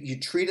 You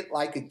treat it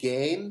like a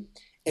game,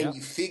 and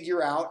you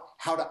figure out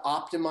how to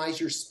optimize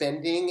your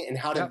spending and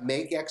how to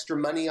make extra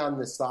money on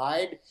the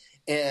side.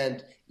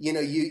 And,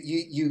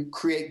 you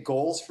create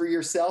goals for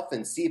yourself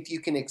and see if you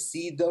can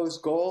exceed those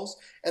goals.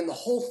 And the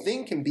whole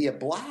thing can be a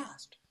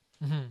blast.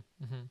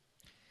 Mm-hmm. Mm-hmm.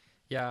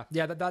 Yeah,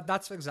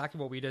 that's exactly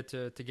what we did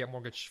to get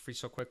mortgage free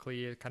so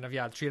quickly. It kind of,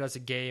 treat it as a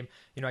game.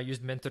 I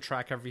used Mint to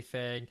track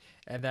everything.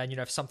 And then,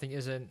 if something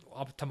isn't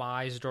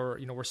optimized or,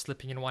 we're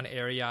slipping in one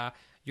area,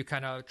 you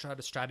kind of try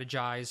to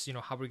strategize,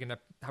 how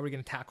are we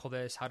gonna tackle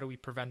this? How do we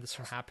prevent this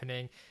from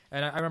happening?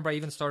 And I remember I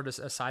even started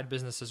a side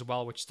business as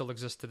well, which still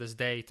exists to this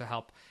day, to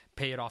help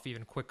pay it off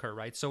even quicker,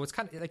 right? So it's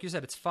kind of, like you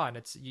said, it's fun.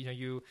 It's,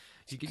 you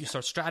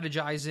start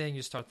strategizing,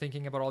 you start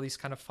thinking about all these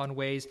kind of fun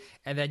ways,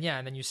 and then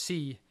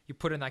you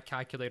put in that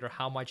calculator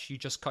how much you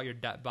just cut your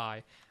debt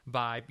by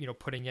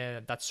putting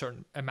in that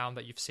certain amount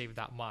that you've saved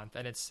that month.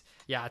 And it's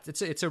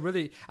a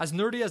really, as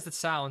nerdy as it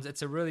sounds,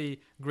 it's a really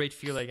great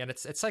feeling, and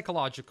it's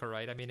psychological,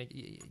 right? I mean,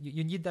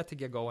 you need that to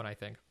get going, I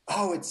think.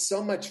 Oh, it's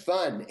so much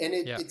fun. And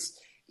it's,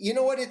 you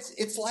know what?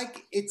 It's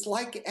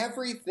like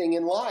everything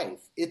in life.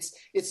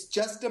 It's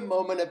just a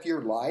moment of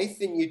your life,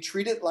 and you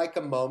treat it like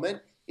a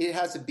moment. It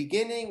has a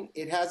beginning,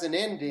 it has an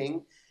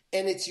ending,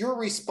 and it's your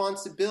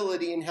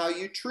responsibility in how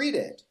you treat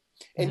it.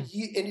 And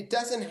and it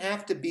doesn't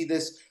have to be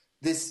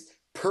this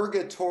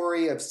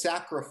purgatory of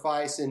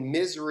sacrifice and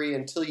misery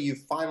until you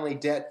finally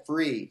debt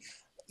free,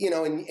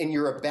 and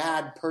you're a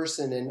bad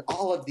person and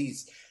all of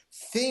these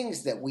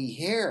things that we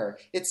hear.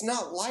 It's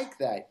not like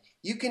that.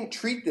 You can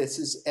treat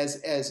this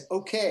as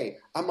okay,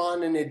 I'm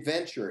on an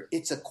adventure.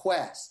 It's a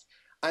quest.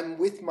 I'm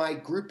with my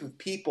group of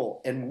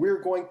people, and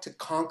we're going to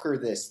conquer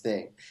this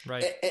thing.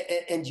 Right.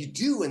 And you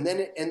do, and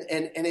then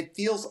it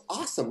feels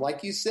awesome,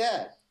 like you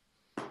said.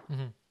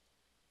 Mm-hmm.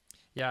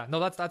 Yeah, no,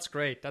 that's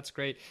great. That's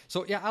great.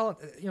 So yeah, Alan,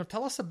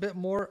 tell us a bit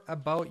more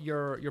about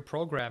your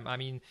program. I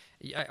mean,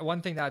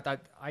 one thing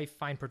that I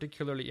find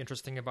particularly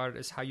interesting about it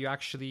is how you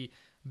actually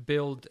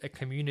build a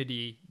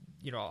community,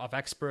 of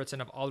experts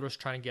and of others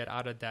trying to get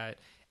out of debt,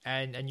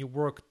 and you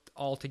work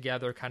all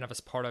together kind of as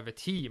part of a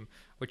team,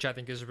 which I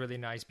think is really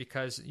nice,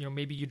 because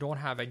maybe you don't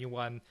have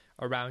anyone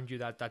around you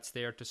that's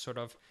there to sort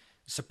of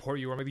support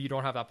you, or maybe you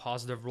don't have that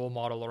positive role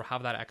model or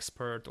have that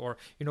expert, or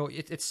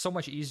it's so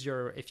much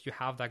easier if you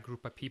have that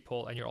group of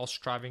people and you're all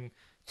striving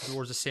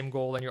towards the same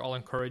goal and you're all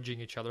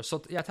encouraging each other.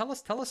 So yeah, tell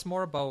us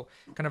more about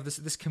kind of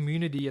this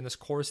community and this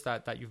course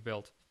that you've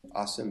built.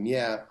 Awesome.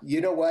 Yeah,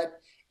 you know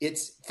what,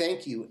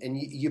 thank you, and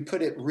you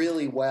put it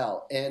really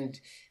well. And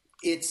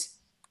it's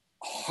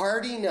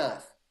hard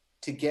enough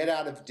to get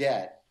out of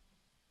debt,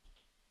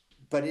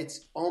 but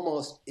it's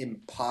almost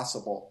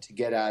impossible to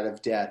get out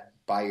of debt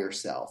by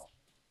yourself.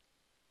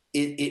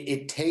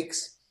 It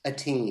takes a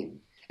team,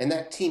 and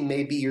that team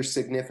may be your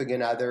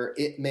significant other.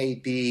 It may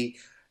be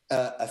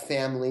a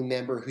family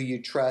member who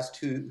you trust,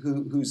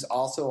 who's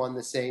also on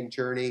the same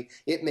journey.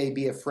 It may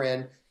be a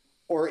friend,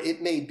 or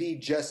it may be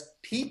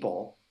just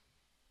people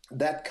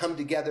that come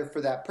together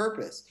for that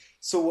purpose.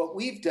 So what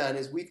we've done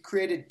is we've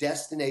created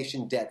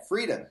Destination Debt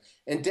Freedom,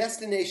 and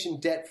Destination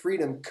Debt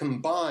Freedom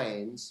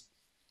combines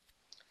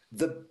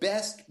the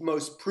best,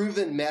 most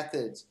proven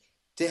methods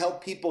to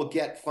help people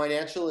get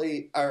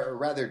financially, or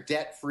rather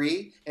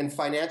debt-free and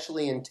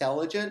financially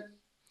intelligent,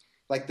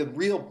 like the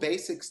real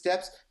basic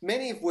steps,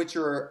 many of which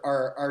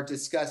are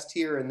discussed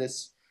here in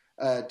this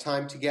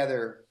time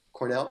together,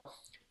 Cornell.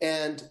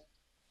 And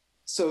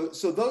so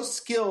those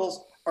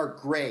skills are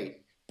great,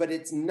 but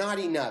it's not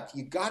enough.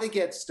 You got to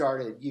get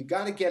started. You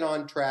got to get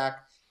on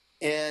track,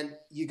 and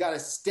you got to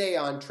stay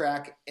on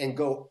track and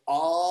go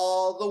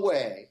all the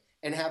way.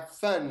 and have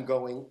fun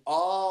going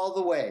all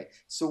the way.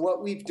 So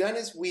what we've done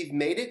is we've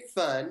made it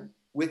fun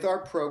with our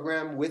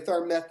program, with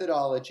our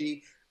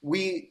methodology.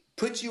 We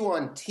put you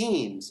on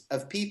teams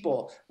of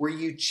people where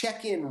you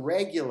check in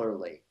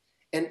regularly.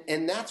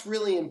 And that's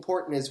really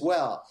important as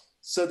well,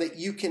 so that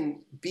you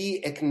can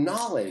be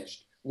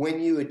acknowledged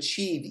when you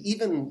achieve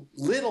even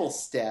little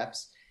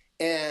steps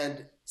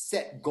and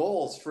set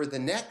goals for the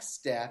next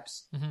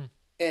steps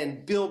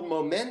and build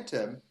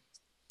momentum.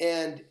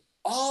 And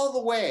all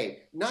the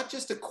way, not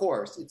just a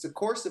course, it's a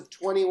course of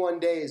 21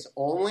 days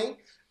only,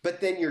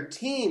 but then your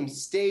team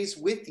stays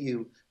with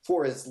you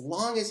for as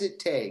long as it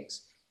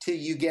takes till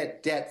you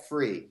get debt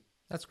free.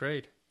 That's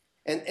great.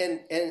 And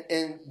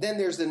then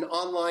there's an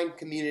online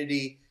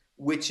community,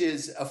 which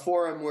is a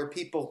forum where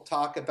people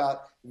talk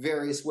about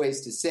various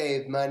ways to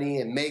save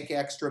money and make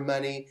extra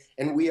money.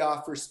 And we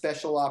offer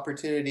special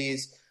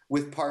opportunities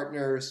with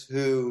partners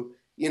who,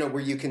 where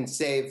you can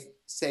save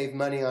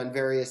money on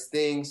various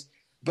things.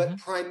 But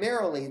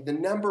primarily, the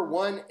number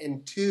 1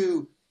 and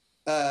 2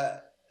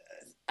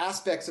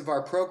 aspects of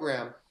our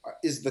program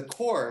is the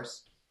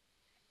course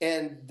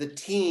and the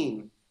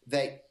team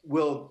that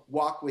will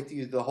walk with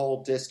you the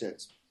whole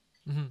distance.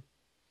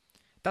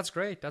 That's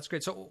great. That's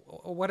great. So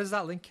what is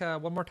that link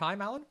one more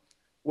time, Alan?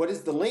 What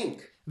is the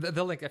link?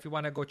 The link, if you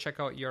want to go check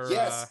out your...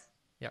 Yes,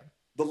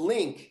 the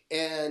link.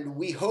 And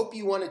we hope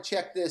you want to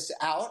check this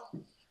out.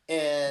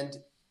 And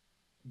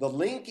the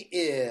link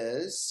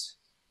is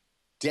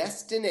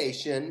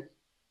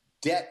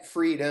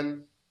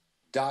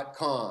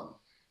destinationdebtfreedom.com.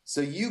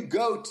 So you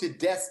go to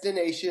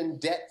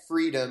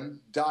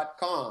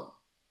destinationdebtfreedom.com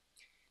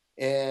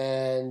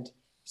and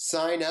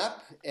sign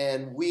up.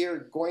 And we are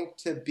going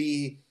to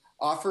be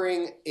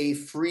offering a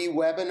free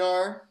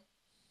webinar,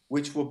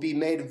 which will be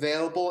made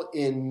available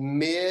in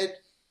mid-July.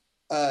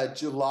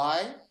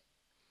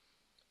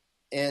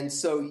 And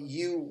so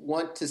you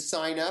want to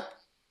sign up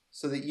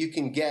so that you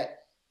can get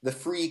the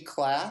free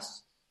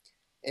class.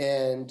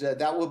 And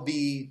that will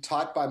be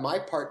taught by my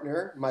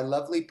partner, my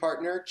lovely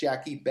partner,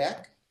 Jackie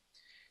Beck.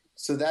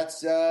 So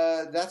that's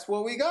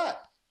what we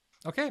got.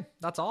 Okay,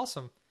 that's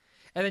awesome.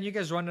 And then you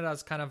guys run it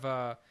as kind of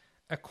a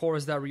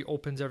course that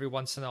reopens every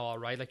once in a while,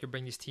 right? Like you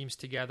bring these teams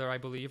together, I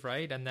believe,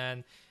 right? And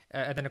then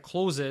it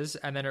closes,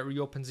 and then it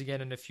reopens again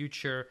in the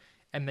future,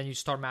 and then you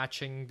start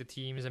matching the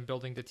teams and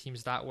building the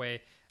teams that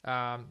way.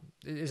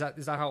 Is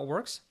that how it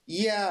works?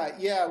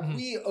 Yeah.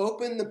 We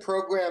open the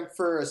program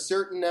for a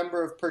certain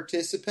number of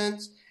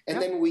participants,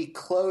 and then we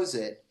close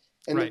it.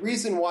 And the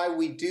reason why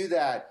we do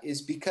that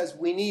is because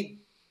we need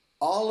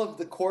all of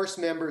the course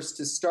members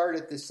to start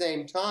at the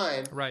same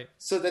time, right?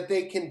 So that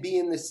they can be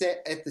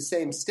at the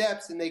same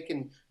steps, and they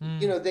can,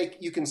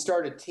 you can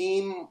start a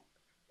team,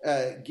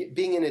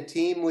 being in a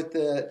team with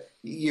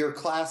your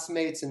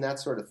classmates and that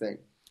sort of thing.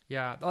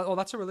 Yeah. Oh,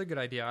 that's a really good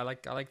idea. I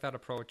like that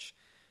approach.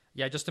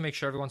 Yeah, just to make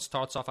sure everyone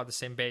starts off at the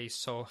same base.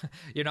 So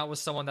you're not with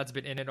someone that's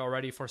been in it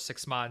already for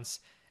 6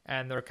 months,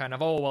 and they're kind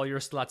of, oh, well, you're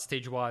still at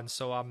stage 1,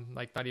 so I'm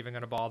like not even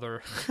going to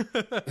bother,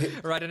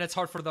 right? And it's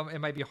hard for them. It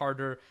might be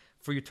harder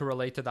for you to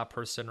relate to that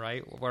person,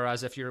 right?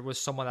 Whereas if you're with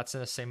someone that's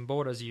in the same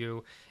boat as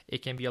you,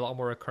 it can be a lot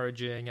more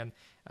encouraging. And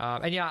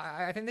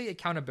yeah, I think the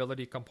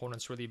accountability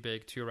component's really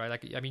big too, right?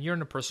 Like, I mean, you're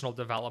in a personal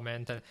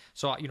development, and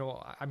so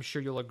I'm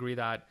sure you'll agree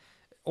that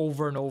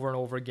over and over and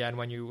over again,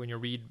 when you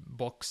read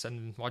books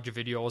and watch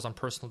videos on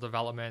personal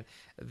development,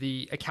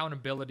 the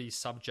accountability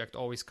subject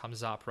always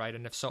comes up, right?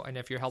 And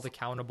if you're held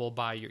accountable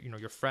by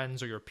your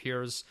friends or your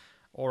peers,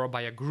 or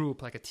by a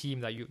group, like a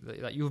team that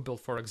you've built,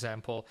 for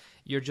example,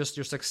 your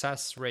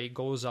success rate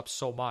goes up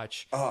so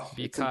much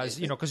because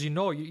you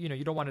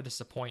don't want to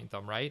disappoint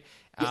them, right?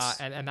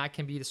 Yes. And that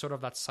can be sort of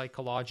that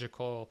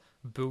psychological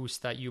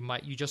boost that you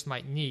just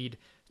might need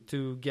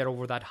to get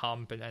over that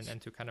hump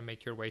and to kind of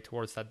make your way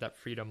towards that debt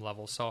freedom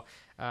level. So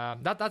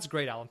that's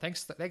great, Alan.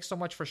 Thanks so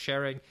much for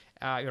sharing.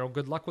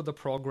 Good luck with the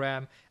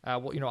program.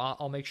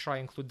 I'll make sure I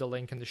include the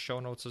link in the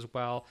show notes as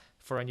well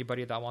for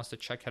anybody that wants to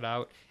check it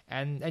out.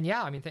 And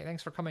yeah, I mean,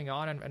 thanks for coming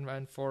on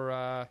and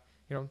for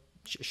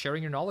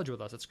sharing your knowledge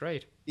with us. It's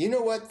great. You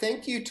know what?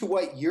 Thank you to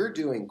what you're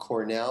doing,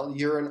 Cornell.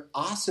 You're an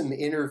awesome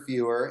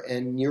interviewer,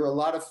 and you're a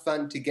lot of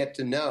fun to get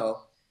to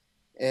know.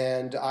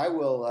 And I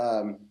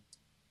will.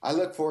 I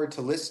look forward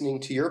to listening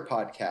to your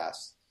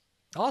podcast.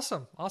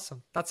 Awesome.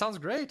 That sounds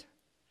great.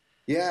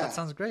 Yeah. That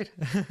sounds great.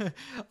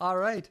 All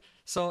right.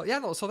 So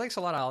so thanks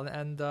a lot, Alan.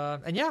 And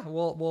yeah,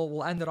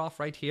 we'll end it off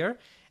right here.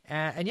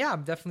 And yeah,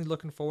 I'm definitely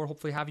looking forward,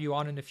 hopefully have you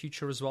on in the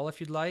future as well,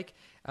 if you'd like.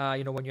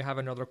 When you have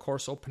another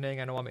course opening,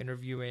 I know I'm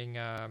interviewing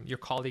your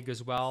colleague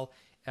as well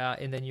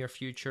in the near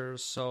future.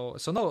 So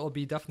no, it'll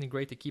be definitely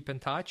great to keep in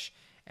touch.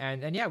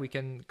 And yeah, we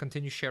can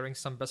continue sharing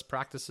some best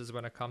practices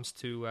when it comes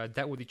to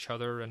debt with each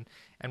other and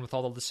with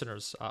all the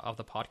listeners of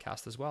the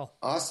podcast as well.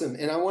 Awesome.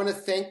 And I want to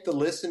thank the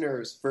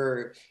listeners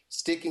for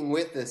sticking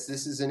with us.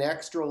 This is an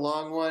extra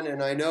long one,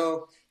 and I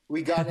know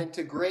we got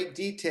into great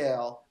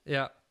detail.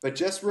 Yeah. But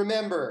just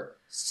remember,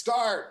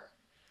 start.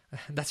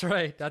 That's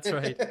right.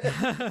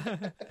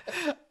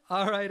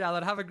 All right,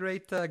 Alan. Have a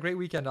great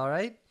weekend, all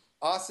right?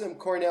 Awesome,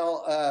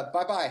 Cornell.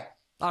 Bye-bye.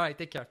 All right,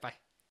 take care. Bye.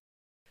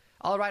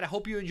 All right, I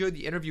hope you enjoyed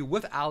the interview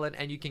with Alan,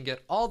 and you can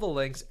get all the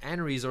links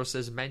and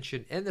resources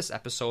mentioned in this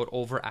episode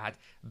over at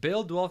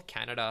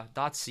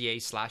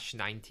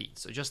buildwealthcanada.ca/19.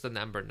 So just the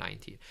number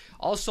 19.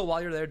 Also,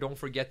 while you're there, don't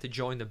forget to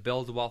join the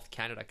Build Wealth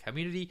Canada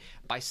community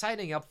by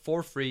signing up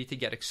for free to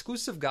get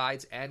exclusive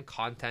guides and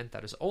content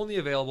that is only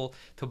available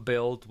to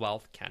Build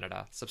Wealth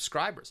Canada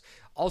subscribers.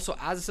 Also,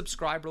 as a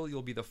subscriber,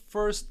 you'll be the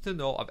first to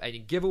know of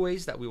any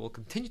giveaways that we will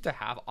continue to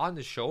have on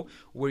the show,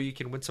 where you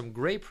can win some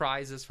great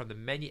prizes from the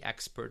many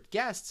expert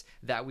guests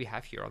that we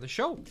have here on the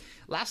show.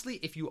 Lastly,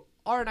 if you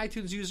are an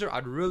iTunes user,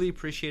 I'd really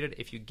appreciate it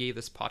if you gave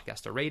this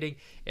podcast a rating.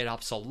 It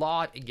helps a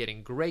lot in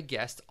getting great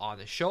guests on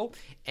the show.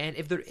 And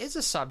if there is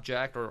a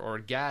subject or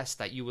a guest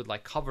that you would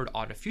like covered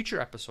on a future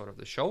episode of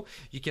the show,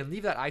 you can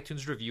leave that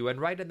iTunes review, and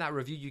right in that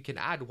review, you can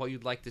add what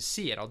you'd like to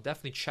see, and I'll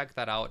definitely check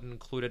that out and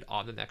include it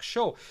on the next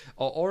show.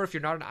 Or if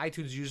you're not an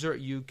iTunes user,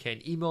 you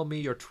can email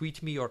me or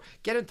tweet me or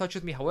get in touch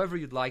with me however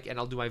you'd like, and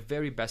I'll do my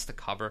very best to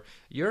cover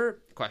your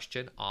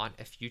question on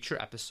a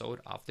future episode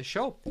of the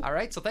show. All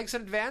right, so thanks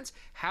in advance.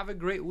 Have a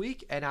great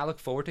week, and I look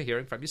forward to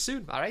hearing from you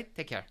soon. All right,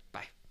 take care.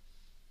 Bye.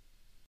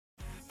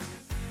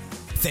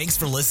 Thanks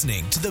for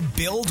listening to the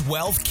Build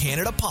Wealth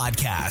Canada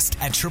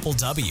podcast at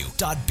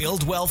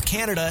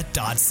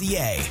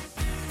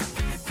www.buildwealthcanada.ca.